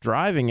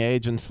driving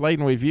age. And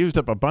Sladen, we've used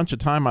up a bunch of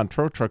time on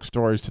tow truck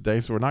stories today,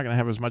 so we're not going to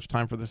have as much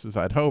time for this as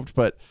I'd hoped.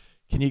 But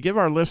can you give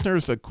our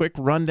listeners a quick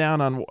rundown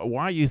on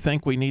why you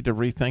think we need to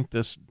rethink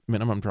this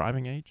minimum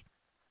driving age?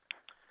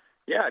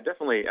 Yeah,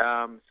 definitely.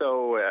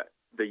 So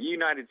the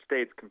United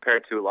States,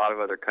 compared to a lot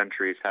of other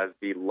countries, has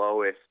the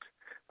lowest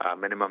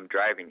minimum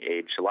driving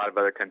age. A lot of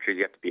other countries,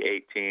 you have to be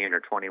 18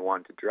 or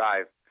 21 to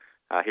drive.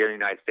 Here in the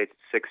United States,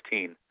 it's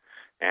 16.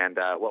 And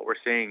what we're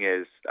seeing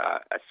is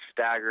a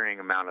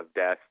staggering amount of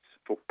deaths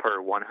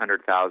per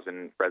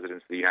 100,000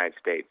 residents of the United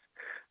States.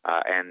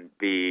 And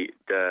the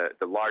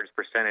largest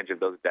percentage of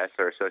those deaths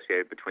are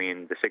associated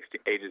between the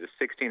ages of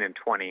 16 and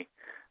 20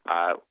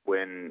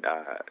 when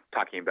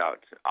talking about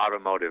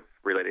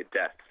automotive-related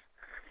deaths.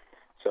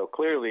 So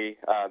clearly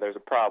there's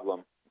a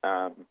problem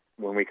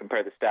when we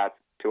compare the stats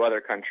to other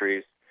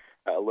countries.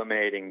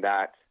 Eliminating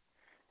that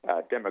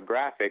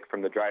demographic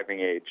from the driving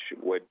age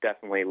would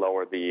definitely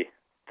lower the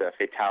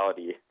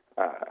fatality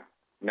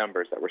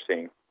numbers that we're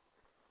seeing.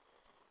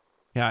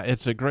 Yeah,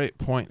 it's a great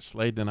point,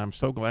 Sladen, and I'm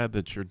so glad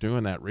that you're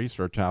doing that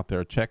research out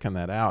there, checking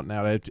that out.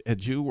 Now,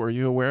 were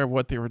you aware of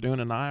what they were doing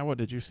in Iowa?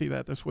 Did you see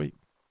that this week?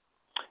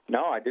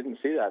 No, I didn't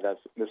see that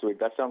this week.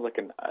 That sounds like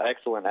an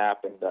excellent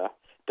app, and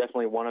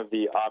definitely one of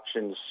the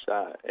options.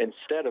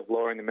 Instead of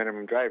lowering the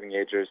minimum driving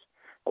age, there's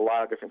a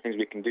lot of different things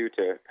we can do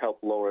to help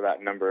lower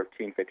that number of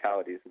teen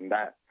fatalities, and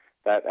that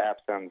app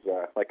sounds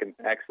like an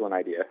excellent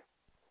idea.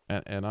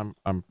 And I'm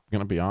going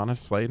to be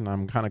honest, Sladen,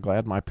 I'm kind of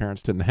glad my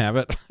parents didn't have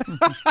it.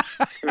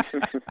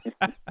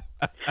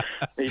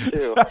 Me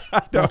too.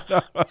 I don't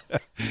know.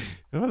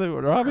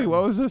 Robbie,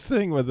 what was this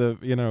thing with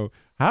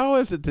how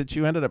is it that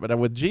you ended up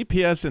with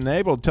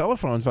GPS-enabled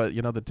telephones?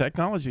 The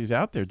technology's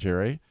out there,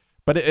 Jerry.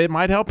 But it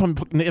might help them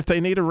if they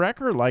need a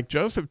wrecker like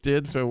Joseph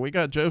did. So we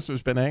got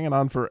Joseph's been hanging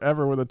on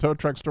forever with a tow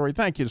truck story.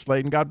 Thank you,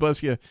 Sladen. God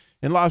bless you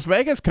in Las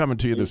Vegas coming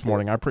to you this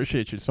morning. I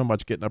appreciate you so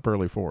much getting up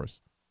early for us.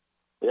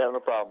 Yeah,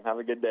 no problem. Have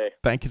a good day.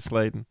 Thank you,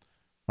 Sladen.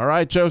 All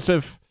right,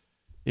 Joseph,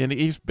 in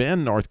East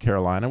Bend, North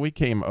Carolina. We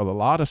came a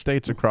lot of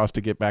states across to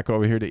get back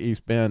over here to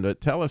East Bend.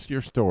 Tell us your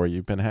story.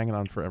 You've been hanging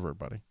on forever,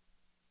 buddy.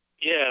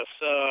 Yes,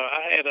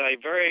 I had a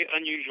very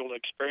unusual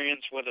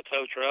experience with a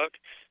tow truck.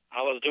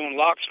 I was doing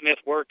locksmith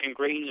work in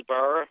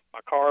Greensboro. My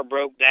car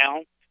broke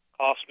down.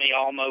 Cost me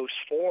almost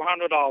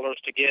 $400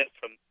 to get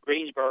from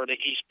Greensboro to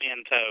East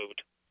Bend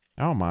towed.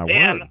 Oh, my word.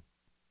 Then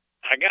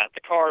I got the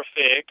car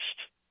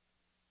fixed.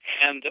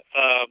 And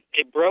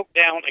it broke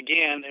down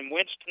again in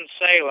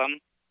Winston-Salem.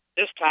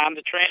 This time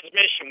the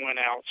transmission went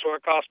out, so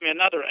it cost me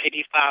another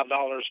 $85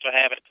 to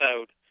have it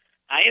towed.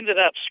 I ended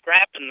up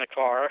scrapping the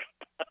car.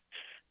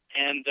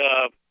 And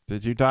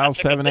did you dial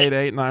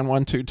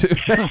 788-9122?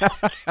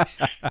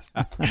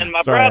 And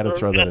my brother,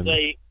 as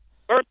a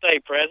birthday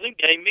present,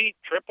 gave me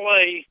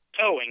AAA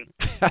towing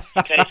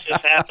in case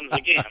this happens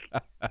again.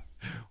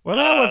 Well,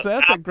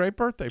 that's a great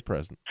birthday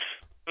present.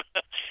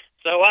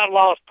 So I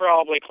lost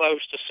probably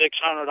close to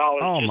 $600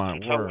 just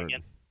in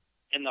towing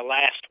in the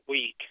last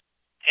week.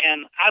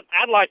 And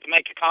I'd like to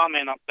make a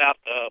comment about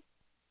the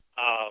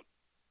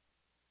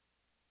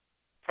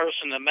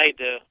person that made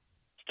the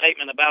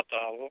statement about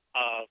the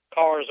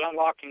cars,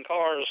 unlocking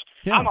cars.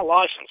 Yeah. I'm a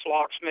licensed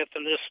locksmith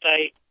in this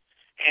state,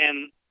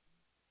 and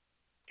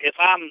if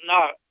I'm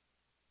not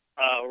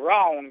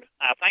wrong,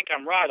 I think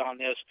I'm right on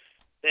this,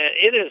 that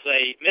it is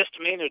a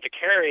misdemeanor to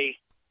carry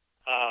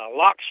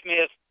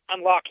locksmith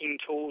unlocking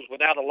tools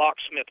without a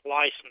locksmith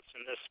license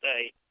in this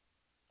state.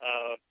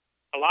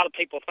 A lot of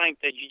people think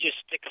that you just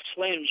stick a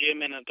Slim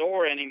Jim in a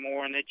door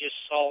anymore and it just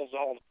solves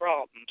all the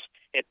problems.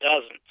 It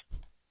doesn't.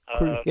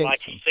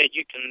 Like you said,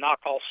 you can knock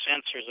off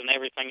sensors and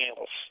everything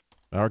else.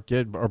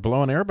 Or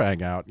blow an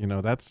airbag out.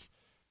 That's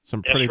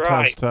some pretty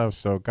tough stuff.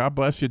 So God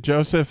bless you,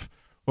 Joseph.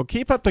 Well,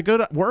 keep up the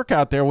good work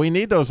out there. We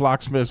need those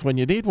locksmiths. When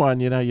you need one,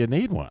 you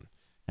need one.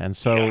 And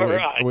so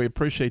we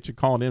appreciate you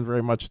calling in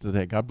very much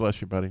today. God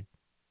bless you, buddy.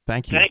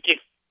 Thank you. Thank you.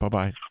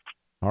 Bye-bye.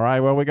 All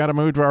right, well, we got to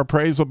move to our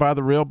appraisal by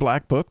the Real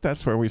Black Book.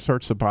 That's where we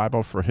search the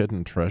Bible for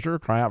hidden treasure,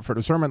 cry out for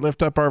discernment,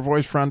 lift up our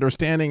voice for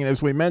understanding. And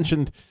as we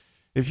mentioned,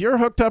 if you're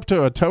hooked up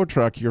to a tow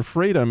truck, your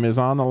freedom is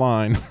on the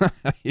line.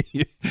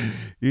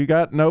 You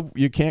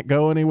can't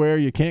go anywhere.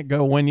 You can't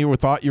go when you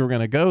thought you were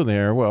going to go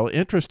there. Well,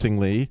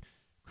 interestingly,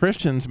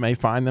 Christians may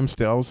find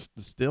themselves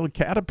still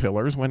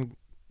caterpillars when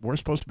we're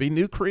supposed to be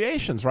new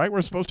creations, right?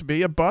 We're supposed to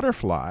be a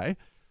butterfly.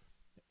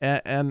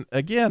 And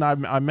again,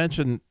 I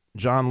mentioned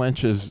John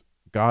Lynch's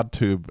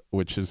GodTube,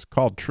 which is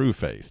called True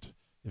Faced,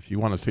 if you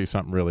want to see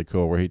something really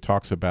cool, where he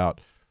talks about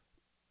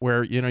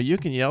where, you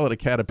can yell at a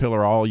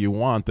caterpillar all you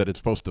want that it's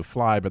supposed to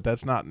fly, but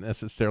that's not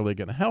necessarily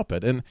going to help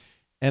it.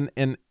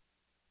 And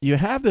you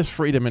have this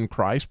freedom in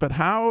Christ, but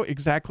how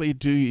exactly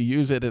do you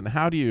use it, and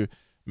how do you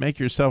make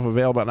yourself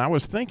available? And I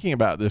was thinking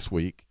about this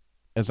week,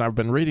 as I've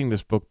been reading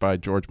this book by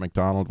George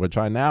MacDonald, which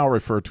I now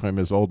refer to him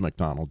as Old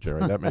MacDonald,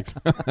 Jerry. That makes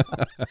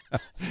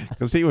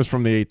because he was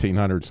from the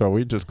 1800s, so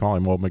we just call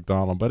him Old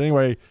MacDonald. But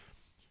anyway,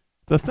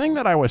 the thing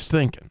that I was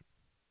thinking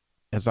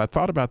as I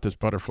thought about this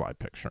butterfly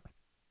picture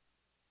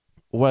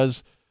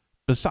was,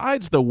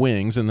 besides the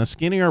wings and the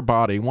skinnier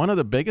body, one of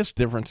the biggest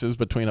differences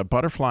between a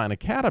butterfly and a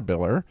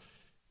caterpillar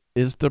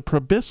is the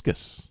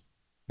proboscis.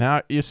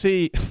 Now, you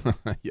see,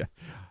 yeah,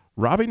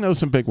 Robbie knows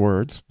some big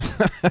words.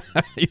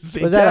 Was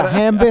that a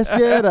ham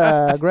biscuit,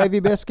 a gravy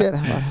biscuit?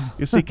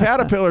 You see,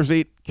 caterpillars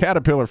eat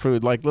caterpillar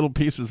food, like little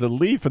pieces of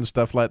leaf and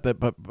stuff like that,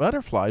 but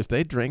butterflies,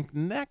 they drink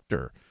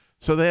nectar.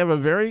 So they have a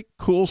very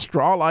cool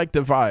straw-like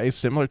device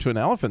similar to an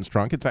elephant's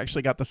trunk. It's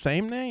actually got the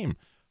same name,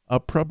 a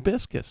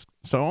proboscis.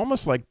 So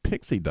almost like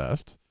pixie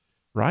dust,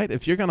 right?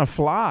 If you're going to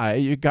fly,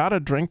 you got to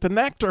drink the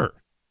nectar.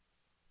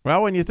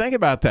 Well, when you think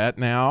about that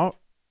now,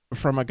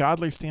 from a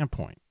godly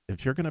standpoint,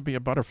 if you're going to be a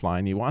butterfly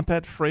and you want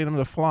that freedom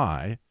to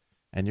fly,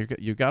 and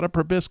you got a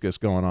proboscis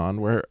going on,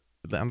 where,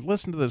 and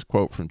listen to this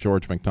quote from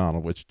George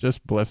MacDonald, which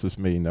just blesses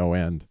me no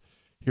end.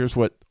 Here's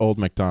what Old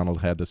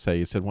MacDonald had to say.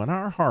 He said, "When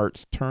our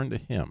hearts turn to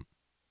him,"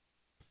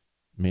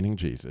 meaning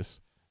Jesus,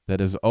 "that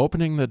is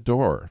opening the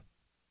door.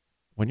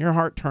 When your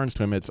heart turns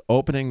to him, it's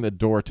opening the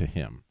door to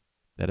him,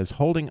 that is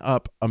holding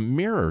up a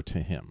mirror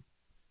to him.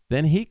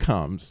 Then he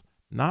comes,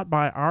 not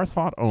by our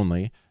thought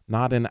only,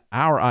 not in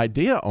our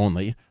idea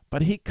only,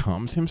 but he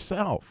comes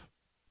himself.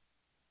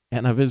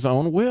 And of his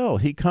own will,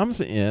 he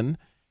comes in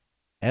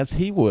as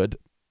he would,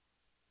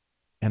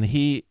 and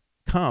he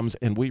comes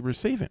and we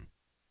receive him.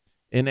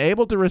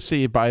 Enabled to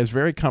receive by his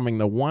very coming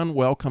the one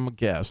welcome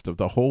guest of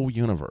the whole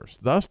universe.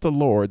 Thus the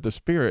Lord, the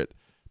Spirit,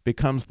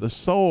 becomes the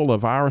soul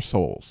of our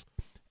souls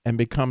and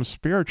becomes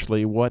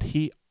spiritually what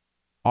he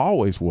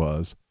always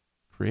was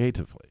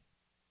creatively."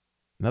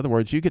 In other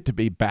words, you get to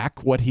be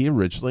back what he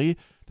originally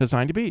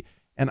designed to be.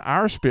 And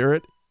our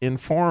spirit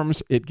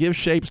informs, it gives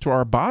shapes to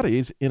our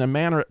bodies in a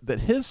manner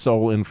that his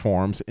soul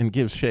informs and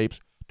gives shapes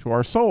to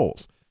our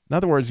souls. In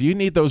other words, you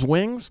need those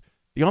wings.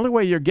 The only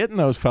way you're getting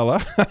those,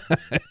 fella,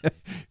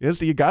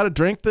 is you got to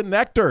drink the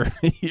nectar.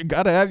 You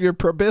got to have your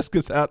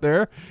proboscis out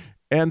there.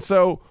 And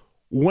so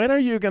when are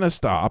you going to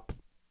stop,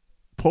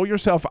 pull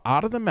yourself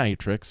out of the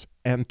matrix,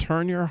 and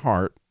turn your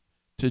heart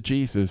to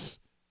Jesus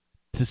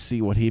to see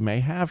what he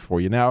may have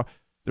for you? Now,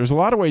 there's a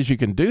lot of ways you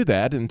can do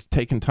that, and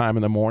taking time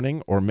in the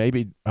morning or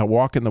maybe a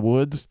walk in the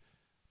woods.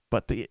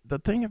 But the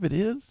thing of it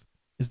is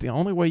the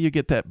only way you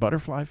get that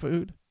butterfly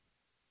food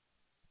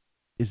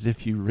is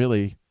if you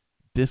really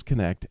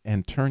disconnect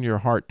and turn your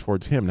heart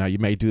towards him. Now, you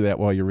may do that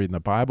while you're reading the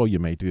Bible. You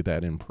may do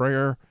that in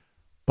prayer.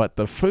 But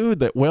the food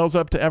that wells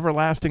up to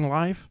everlasting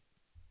life,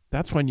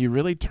 that's when you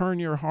really turn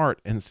your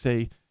heart and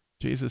say,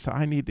 Jesus,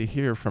 I need to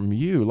hear from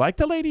you. Like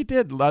the lady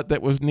did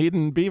that was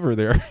kneading beaver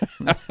there.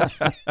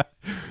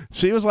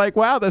 She was like,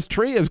 wow, this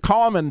tree is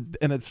calm and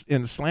it's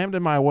slammed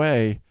in my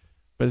way.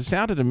 But it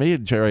sounded to me,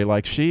 Jerry,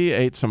 like she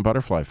ate some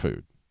butterfly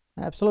food.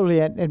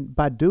 Absolutely. And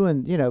by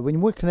doing, when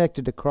we're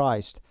connected to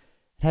Christ,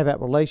 have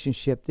that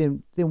relationship,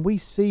 then we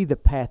see the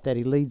path that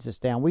he leads us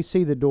down. We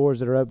see the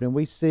doors that are open.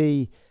 We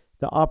see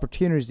the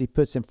opportunities he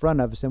puts in front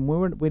of us. And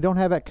when we don't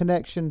have that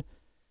connection,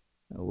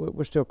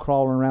 we're still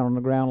crawling around on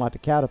the ground like a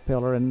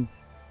caterpillar, and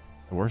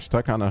we're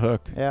stuck on a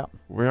hook. Yeah,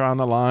 we're on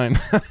the line.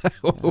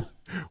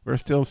 We're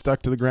still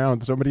stuck to the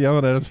ground. Somebody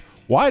yelling at us,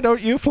 "Why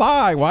don't you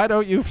fly? Why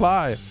don't you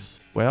fly?"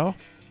 Well,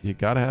 you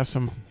got to have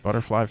some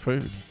butterfly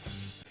food.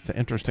 It's an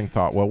interesting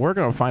thought. Well, we're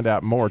going to find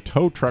out more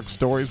tow truck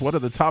stories. What are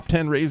the top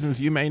 10 reasons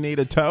you may need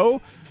a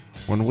tow?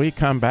 When we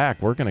come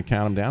back, we're going to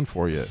count them down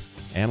for you.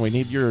 And we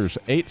need yours.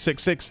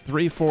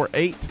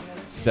 866-348-7884.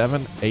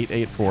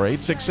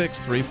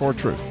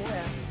 866-34-TRUTH.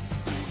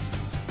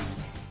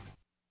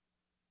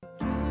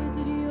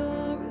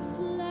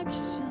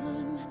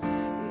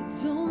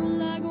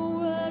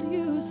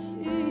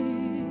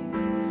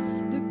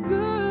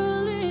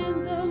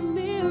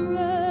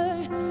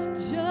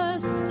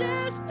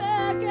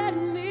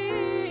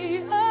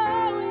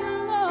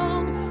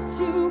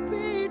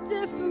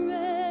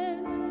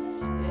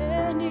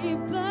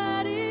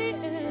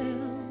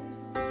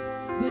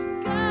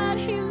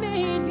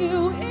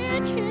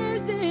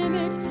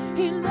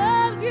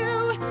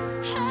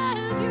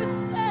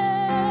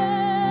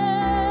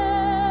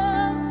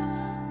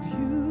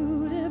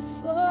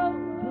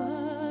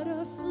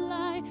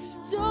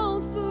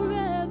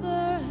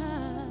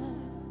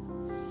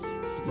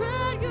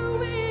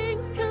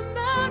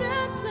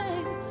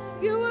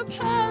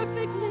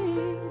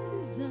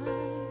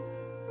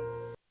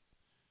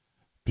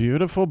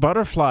 Beautiful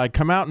butterfly,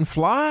 come out and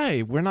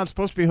fly. We're not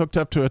supposed to be hooked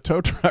up to a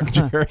tow truck,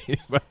 Jerry,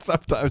 but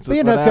sometimes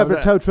being hooked up to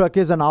a tow truck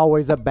isn't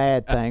always a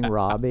bad thing,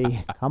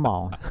 Robbie. Come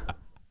on.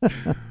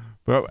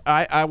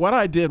 But what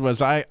I did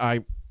was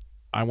I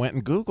went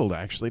and Googled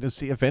actually to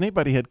see if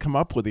anybody had come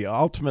up with the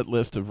ultimate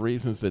list of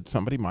reasons that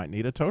somebody might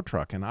need a tow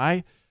truck, and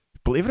I,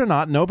 believe it or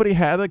not, nobody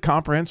had a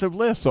comprehensive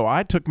list. So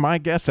I took my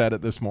guess at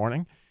it this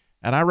morning,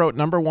 and I wrote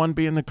number 1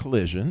 being the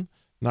collision.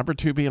 Number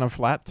 2 being a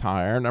flat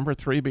tire. Number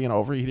 3 being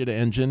overheated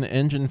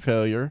engine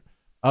failure,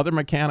 other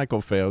mechanical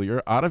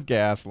failure, out of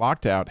gas,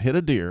 locked out, hit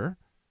a deer,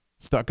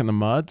 stuck in the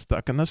mud,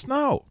 stuck in the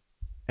snow.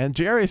 And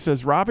Jerry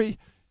says, Robbie,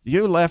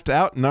 you left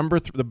out one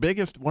of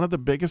the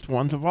biggest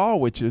ones of all,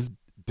 which is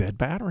dead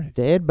battery.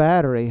 Dead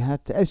battery.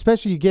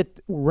 Especially you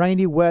get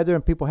rainy weather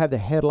and people have their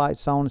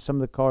headlights on, and some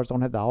of the cars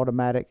don't have the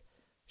automatic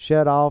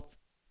shut off.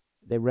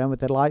 They run with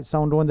the lights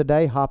on during the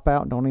day, hop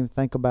out, and don't even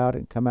think about it,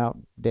 and come out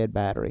dead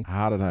battery.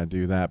 How did I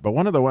do that? But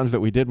one of the ones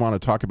that we did want to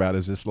talk about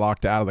is this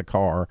locked out of the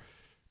car,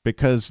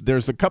 because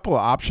there's a couple of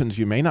options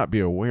you may not be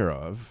aware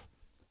of.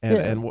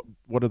 And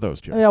what are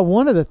those, Jerry? Yeah,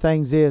 one of the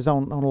things is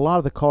on a lot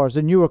of the cars,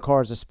 the newer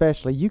cars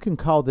especially, you can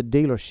call the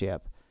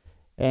dealership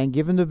and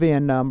give them the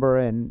VIN number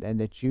and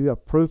that you are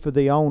proof of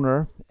the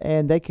owner,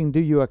 and they can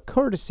do you a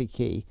courtesy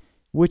key,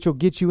 which will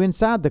get you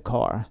inside the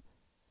car.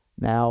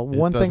 Now,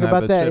 one thing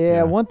about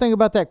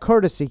that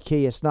courtesy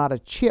key, it's not a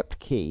chipped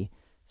key.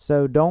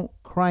 So don't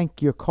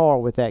crank your car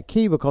with that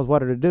key, because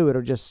what it'll do,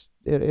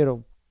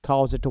 it'll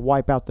cause it to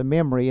wipe out the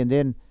memory, and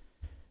then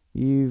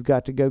you've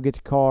got to go get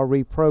the car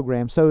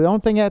reprogrammed. So the only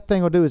thing that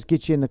thing will do is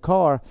get you in the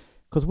car,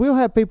 because we'll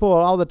have people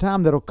all the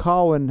time that'll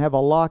call and have a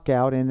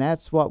lockout, and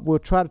that's what we'll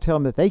try to tell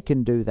them that they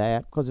can do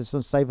that, because it's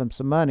going to save them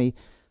some money.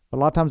 But a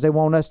lot of times they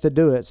want us to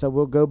do it, so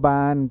we'll go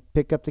by and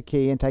pick up the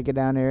key and take it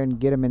down there and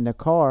get them in the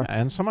car.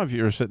 And some of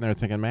you are sitting there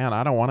thinking, man,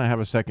 I don't want to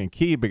have a second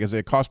key because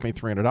it cost me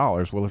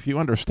 $300. Well, if you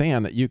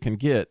understand that you can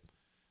get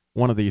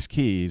one of these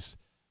keys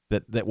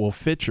that will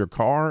fit your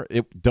car,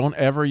 don't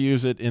ever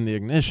use it in the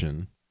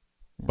ignition,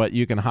 but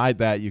you can hide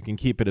that. You can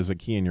keep it as a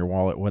key in your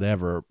wallet,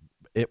 whatever.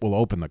 It will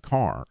open the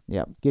car.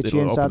 Yeah, get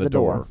you inside the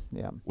door.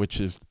 Yeah, which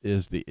is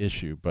the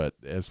issue. But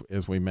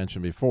as we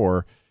mentioned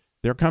before,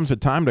 there comes a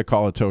time to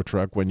call a tow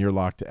truck when you're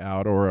locked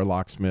out, or a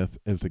locksmith,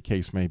 as the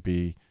case may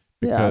be,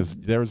 because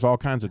there's all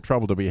kinds of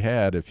trouble to be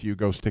had if you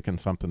go sticking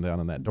something down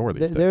in that door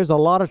these days. There's a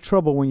lot of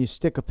trouble when you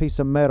stick a piece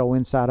of metal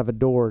inside of a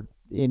door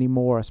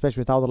anymore,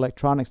 especially with all the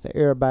electronics, the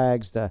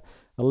airbags, the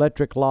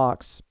electric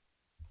locks.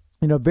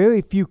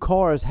 Very few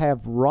cars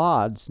have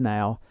rods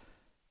now.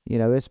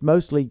 It's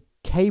mostly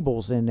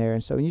cables in there,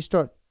 and so when you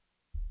start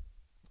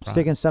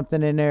sticking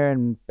something in there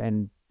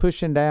and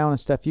pushing down and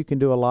stuff, you can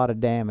do a lot of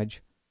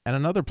damage. And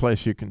another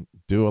place you can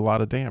do a lot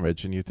of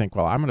damage, and you think,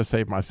 well, I'm going to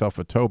save myself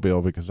a tow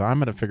bill because I'm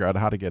going to figure out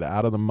how to get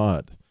out of the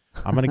mud.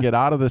 I'm going to get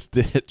out of this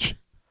ditch.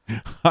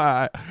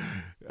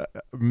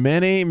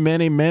 Many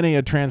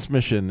a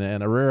transmission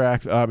and a rear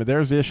axle. I mean,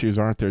 there's issues,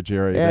 aren't there,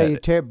 Jerry? Yeah, you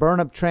burn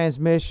up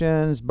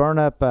transmissions, burn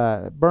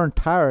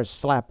tires,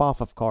 slap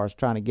off of cars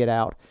trying to get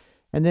out.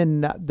 And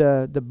then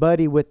the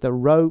buddy with the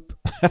rope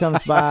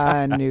comes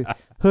by and you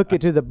hook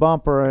it to the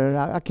bumper. And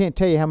I can't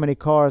tell you how many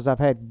cars I've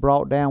had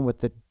brought down with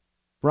the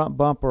front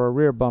bumper or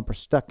rear bumper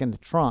stuck in the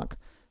trunk,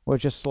 where it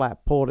just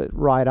pulled it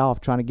right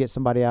off trying to get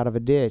somebody out of a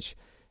ditch.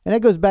 And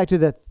that goes back to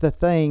the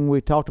thing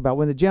we talked about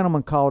when the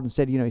gentleman called and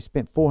said, he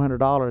spent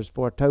 $400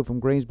 for a tow from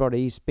Greensboro to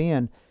East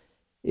Bend.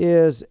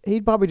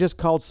 He'd probably just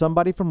called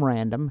somebody from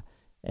random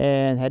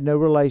and had no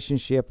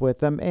relationship with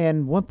them.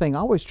 And one thing I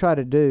always try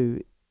to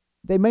do,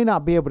 they may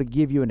not be able to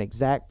give you an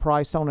exact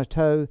price on a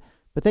tow,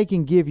 but they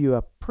can give you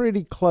a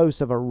pretty close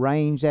of a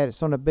range that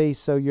it's going to be,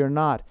 so you're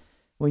not,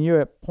 when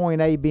you're at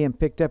point A being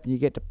picked up and you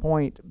get to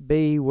point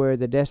B where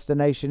the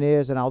destination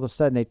is, and all of a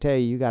sudden they tell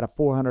you got a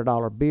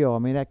 $400 bill. I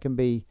mean, that can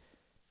be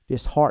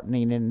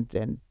disheartening.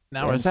 And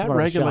now, is that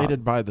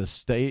regulated by the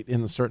state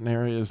in certain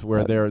areas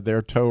where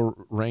their tow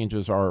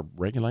ranges are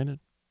regulated?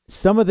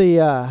 Some of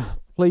the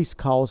police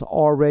calls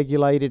are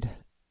regulated.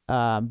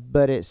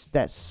 but it's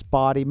that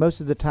spotty. Most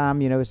of the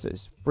time,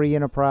 it's free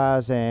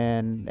enterprise,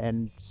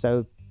 and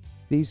so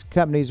these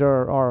companies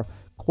are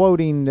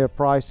quoting their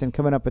price and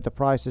coming up with the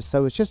prices.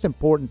 So it's just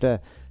important to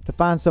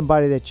find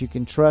somebody that you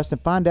can trust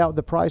and find out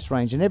the price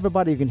range. And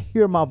everybody, you can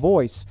hear my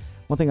voice.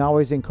 One thing I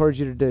always encourage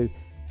you to do,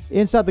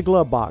 inside the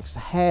glove box,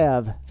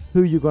 have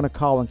who you're going to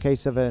call in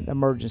case of an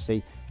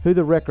emergency, who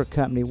the record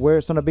company, where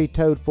it's going to be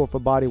towed for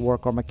body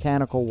work or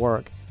mechanical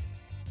work.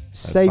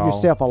 Save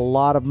yourself a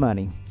lot of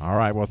money. All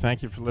right. Well,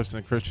 thank you for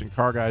listening to Christian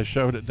Car Guys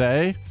show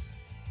today.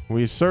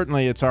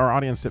 It's our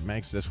audience that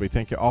makes this. We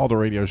thank all the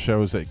radio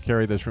shows that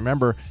carry this.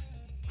 Remember,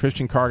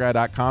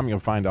 ChristianCarGuy.com. You'll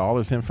find all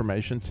this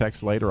information.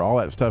 Text later. All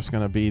that stuff's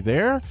going to be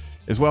there,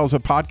 as well as a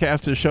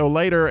podcast to show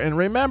later. And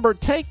remember,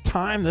 take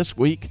time this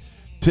week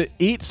to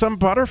eat some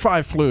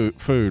butterfly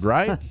food,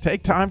 right?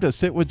 Take time to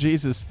sit with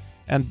Jesus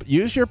and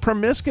use your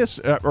promiscuous,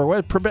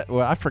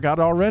 I forgot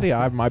already.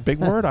 My big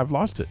word, I've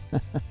lost it.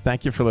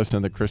 Thank you for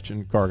listening to the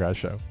Christian Car Guy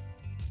Show.